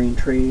evergreen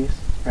trees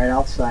right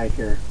outside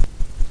here.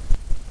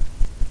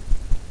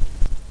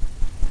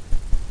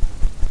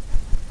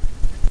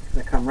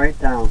 They come right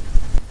down.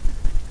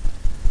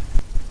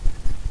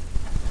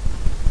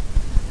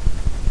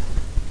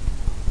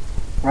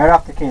 Right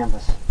off the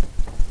canvas.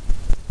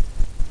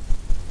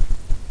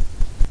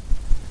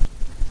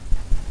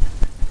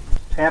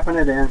 Tapping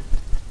it in.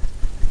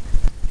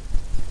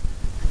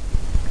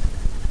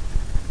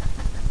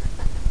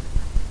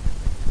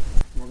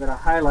 We're going to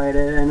highlight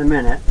it in a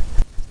minute.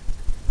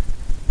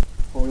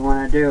 What we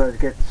want to to do is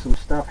get some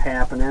stuff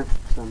happening,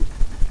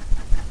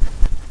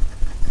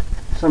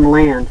 some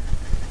land.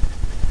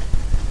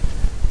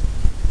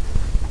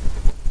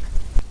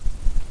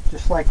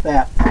 Just like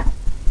that.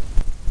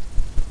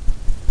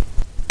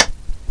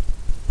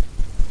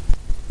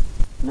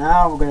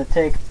 Now we're going to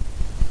take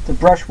the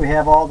brush we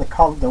have all the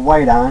color, the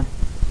white on,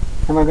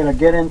 and we're going to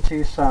get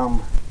into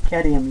some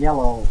cadmium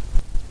yellow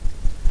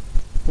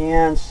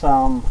and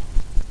some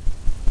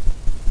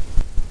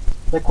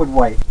liquid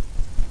white.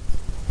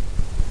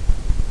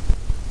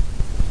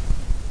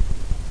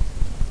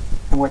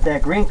 And with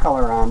that green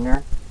color on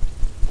there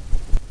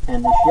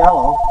and this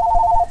yellow,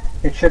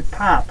 it should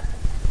pop.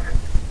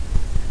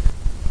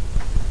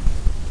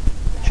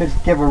 It should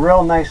give a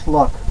real nice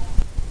look.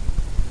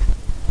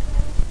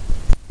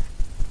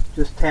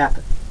 Just tap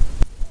it.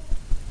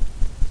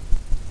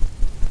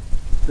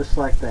 Just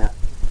like that.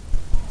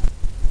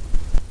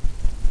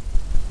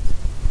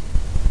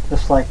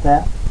 Just like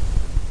that.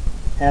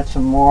 Add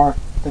some more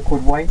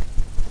liquid white.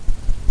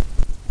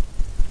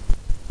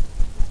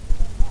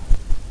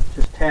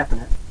 Just tapping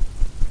it.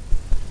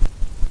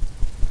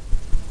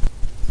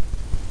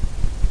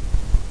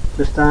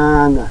 Just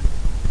on the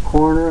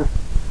corner,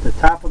 the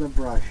top of the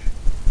brush.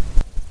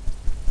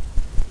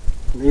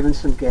 Leaving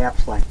some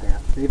gaps like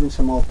that. Leaving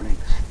some openings.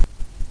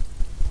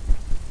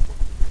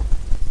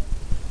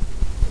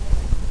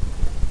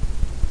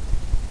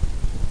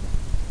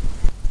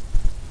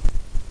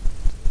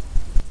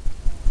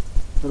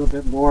 A little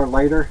bit more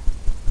lighter.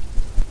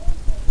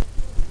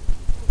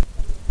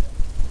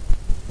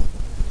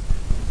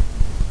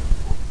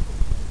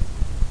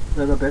 A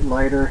little bit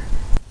lighter.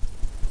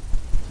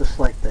 Just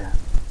like that.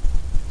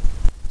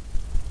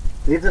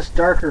 Leave this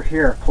darker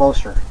here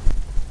closer,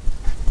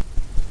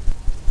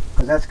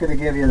 because that's going to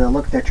give you the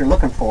look that you're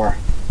looking for.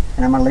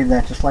 And I'm going to leave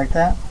that just like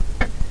that.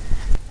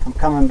 I'm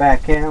coming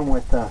back in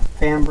with the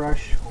fan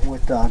brush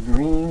with the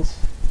greens,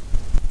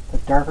 the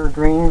darker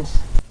greens.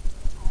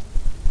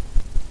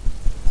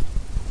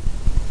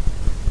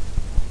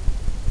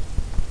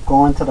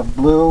 Going to the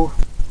blue,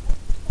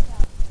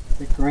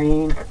 the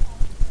green.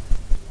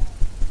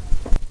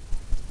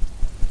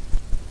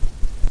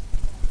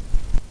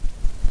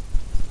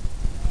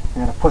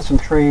 I'm going to put some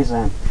trees in.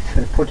 I'm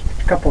going to put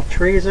a couple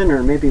trees in,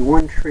 or maybe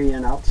one tree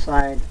in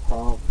outside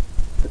of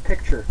the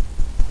picture.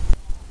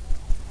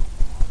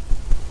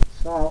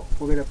 So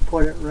we're going to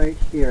put it right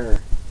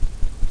here.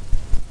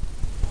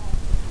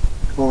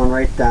 Going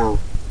right down.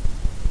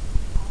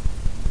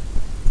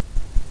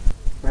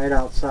 Right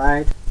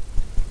outside.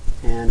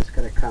 And it's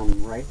going to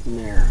come right in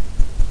there.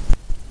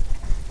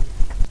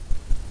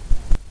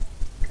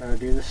 Gotta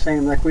do the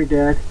same like we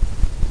did.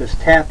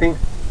 Just tapping.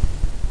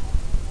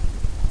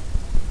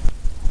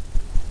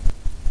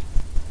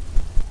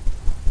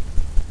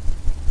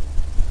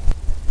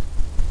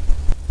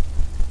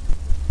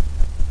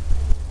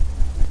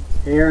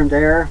 Here and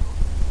there.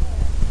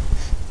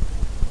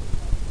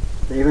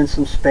 Leaving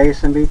some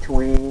space in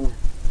between.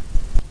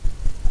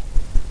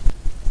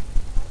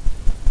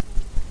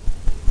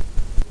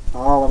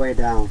 All the way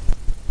down.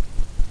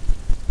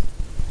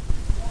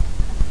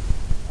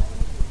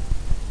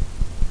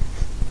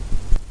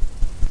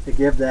 To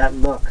give that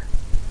look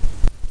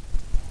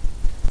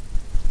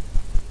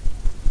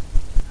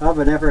of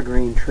an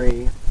evergreen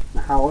tree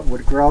and how it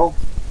would grow.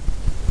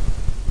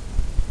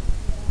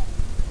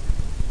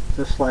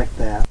 Just like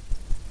that.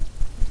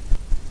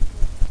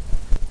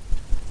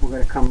 We're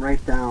going to come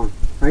right down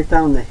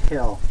the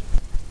hill.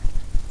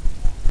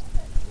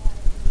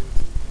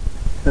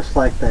 Just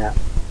like that.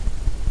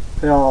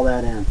 Fill all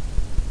that in.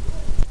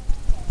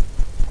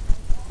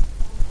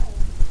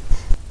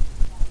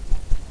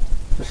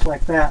 Just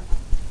like that.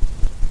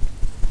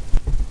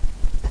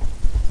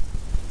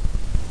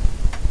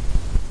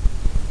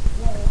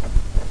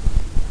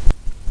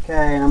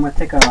 Okay, and I'm going to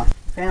take a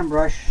fan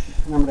brush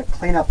and I'm going to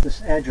clean up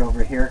this edge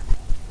over here.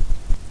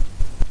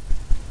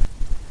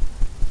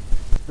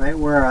 Right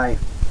where I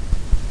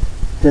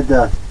did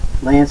the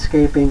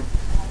landscaping.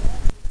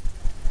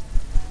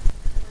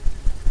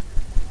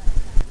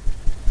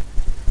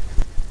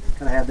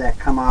 Gotta have that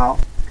come out,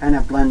 kind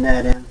of blend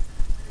that in.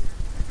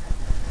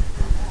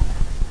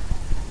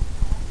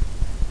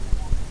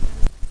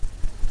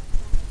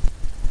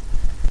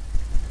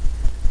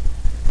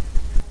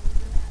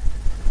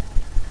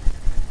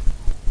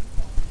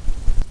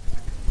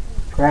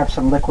 Grab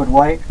some liquid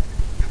white.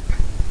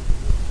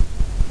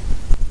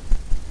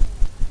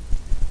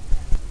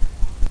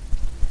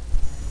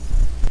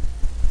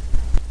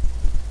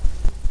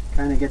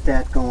 Kind of get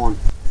that going.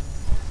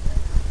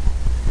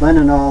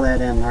 Blending all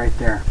that in right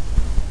there.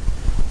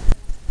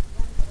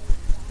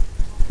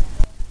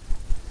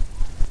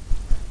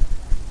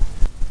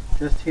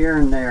 Just here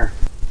and there.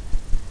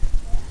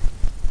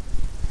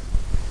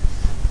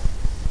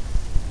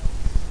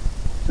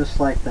 Just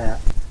like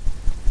that.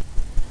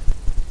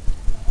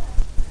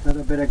 A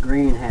little bit of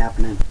green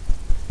happening.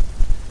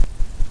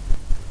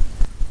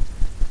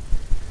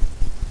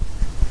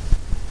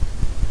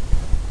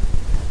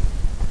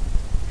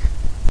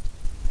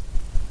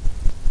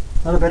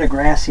 A little bit of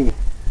grassy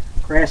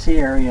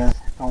areas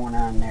going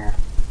on there.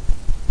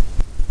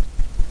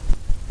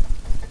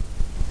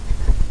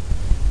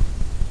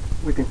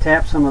 We can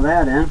tap some of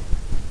that in.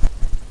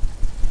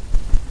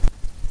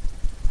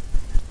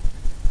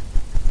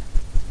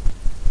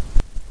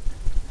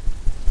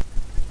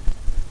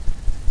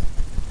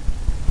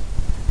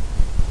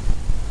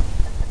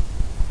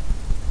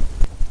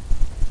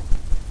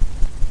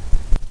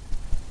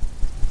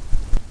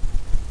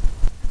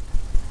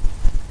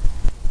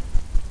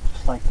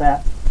 Just like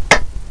that.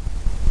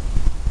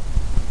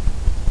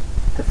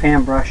 The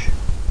fan brush.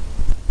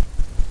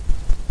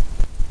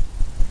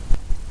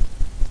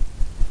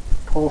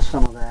 Pull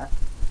some of that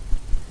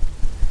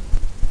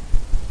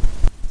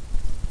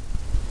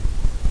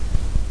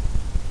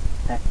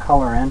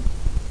color in.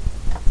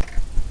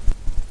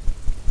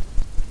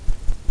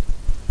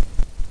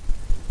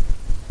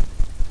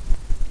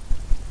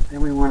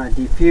 Then we want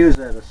to diffuse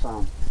it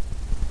some,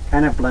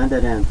 kind of blend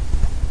it in.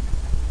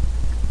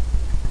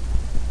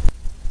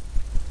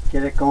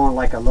 Get it going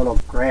like a little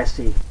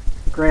grassy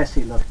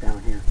look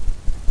down here.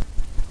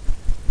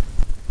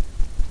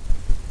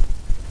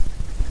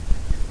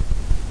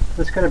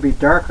 It's going to be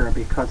darker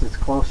because it's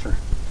closer.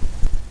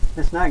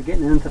 It's not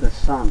getting into the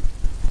sun.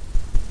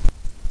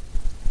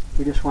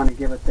 We just want to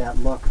give it that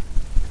look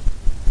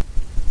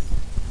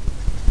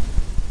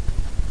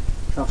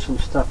of some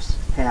stuff's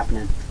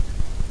happening.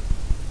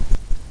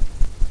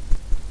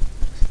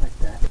 Just like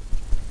that.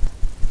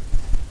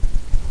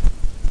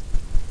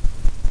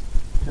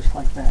 Just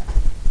like that.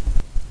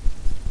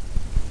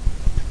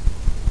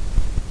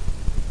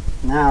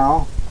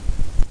 Now,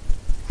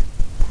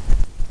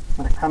 I'm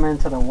going to come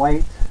into the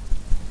white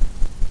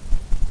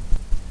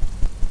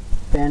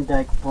Van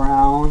Dyke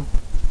brown,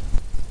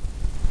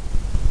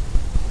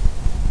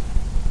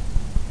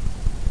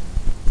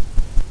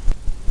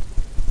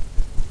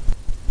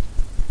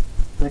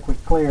 liquid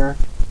clear.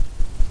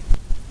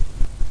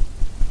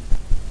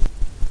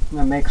 I'm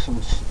going to make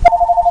some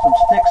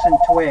sticks and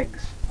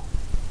twigs.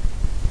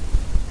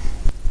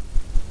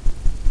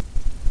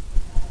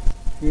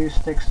 A few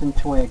sticks and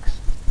twigs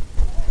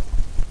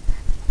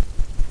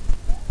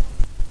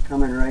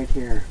coming right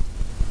here.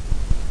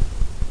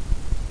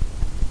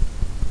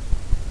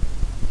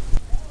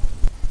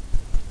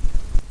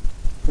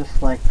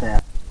 Just like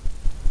that.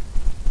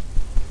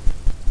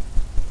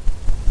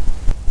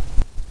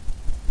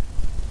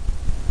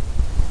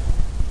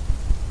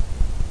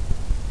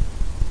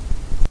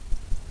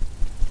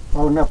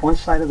 Loading up one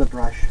side of the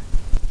brush.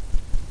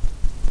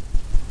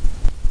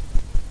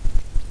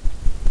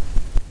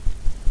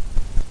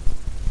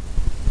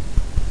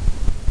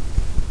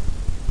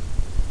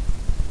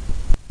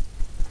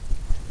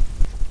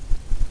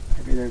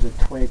 Maybe there's a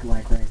twig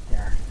like right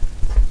there.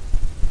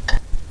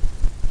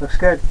 Looks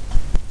good.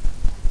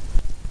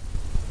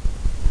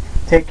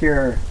 Take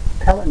your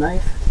palette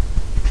knife,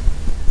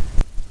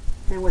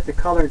 and with the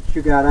color that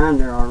you got on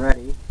there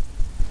already,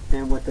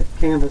 and with the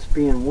canvas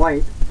being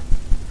white,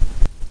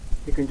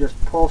 you can just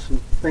pull some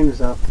things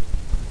up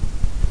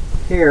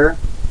here,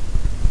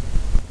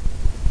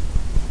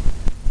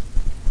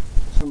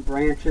 some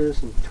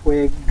branches and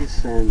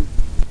twigs and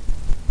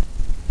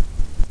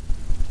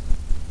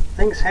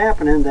things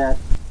happening that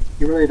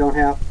you really don't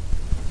have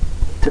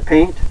to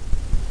paint.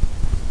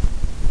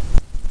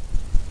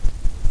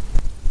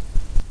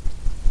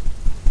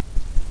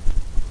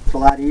 It's a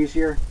lot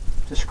easier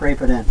to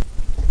scrape it in.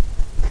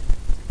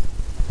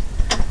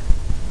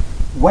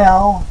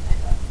 Well,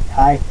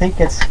 I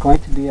think it's going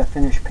to be a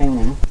finished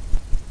painting.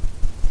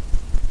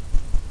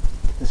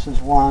 This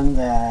is one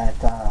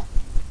that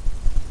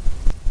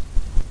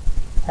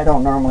I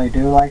don't normally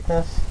do like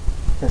this.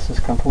 This is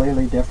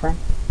completely different.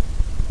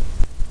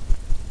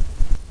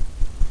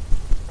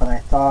 But I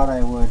thought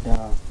I would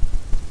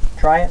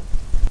try it.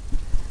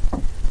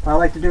 What I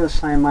like to do is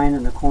sign mine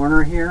in the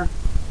corner here.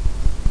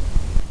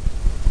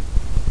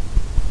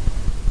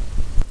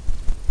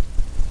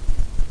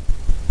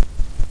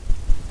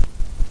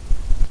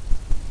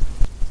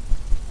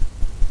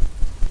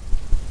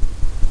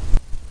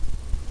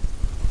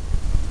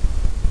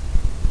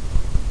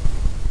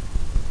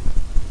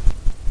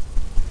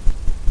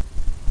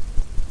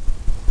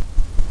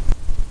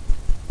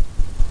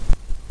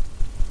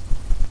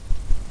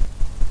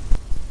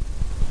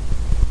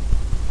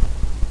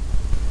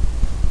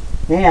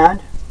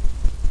 And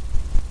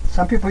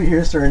some people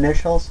use their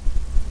initials.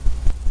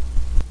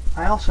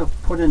 I also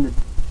put in the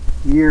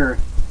year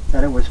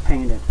that it was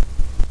painted.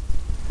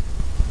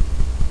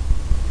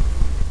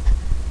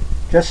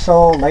 Just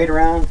so later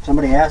on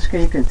somebody asks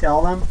you, you can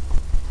tell them.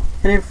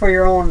 And then for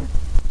your own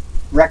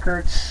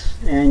records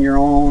and your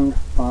own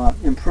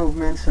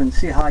improvements, and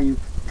see how you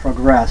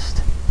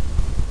progressed.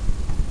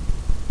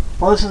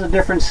 Well, this is a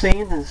different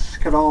scene. This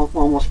could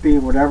almost be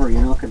whatever, you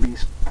know. It could be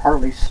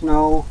partly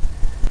snow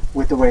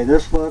with the way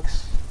this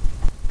looks,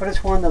 but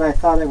it's one that I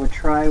thought I would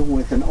try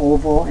with an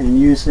oval and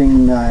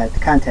using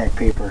contact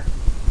paper.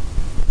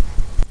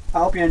 I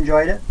hope you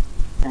enjoyed it,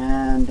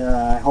 and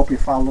I hope you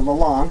followed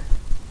along,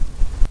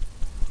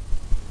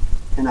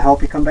 and I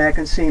hope you come back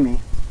and see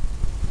me,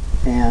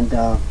 and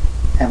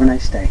have a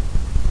nice day.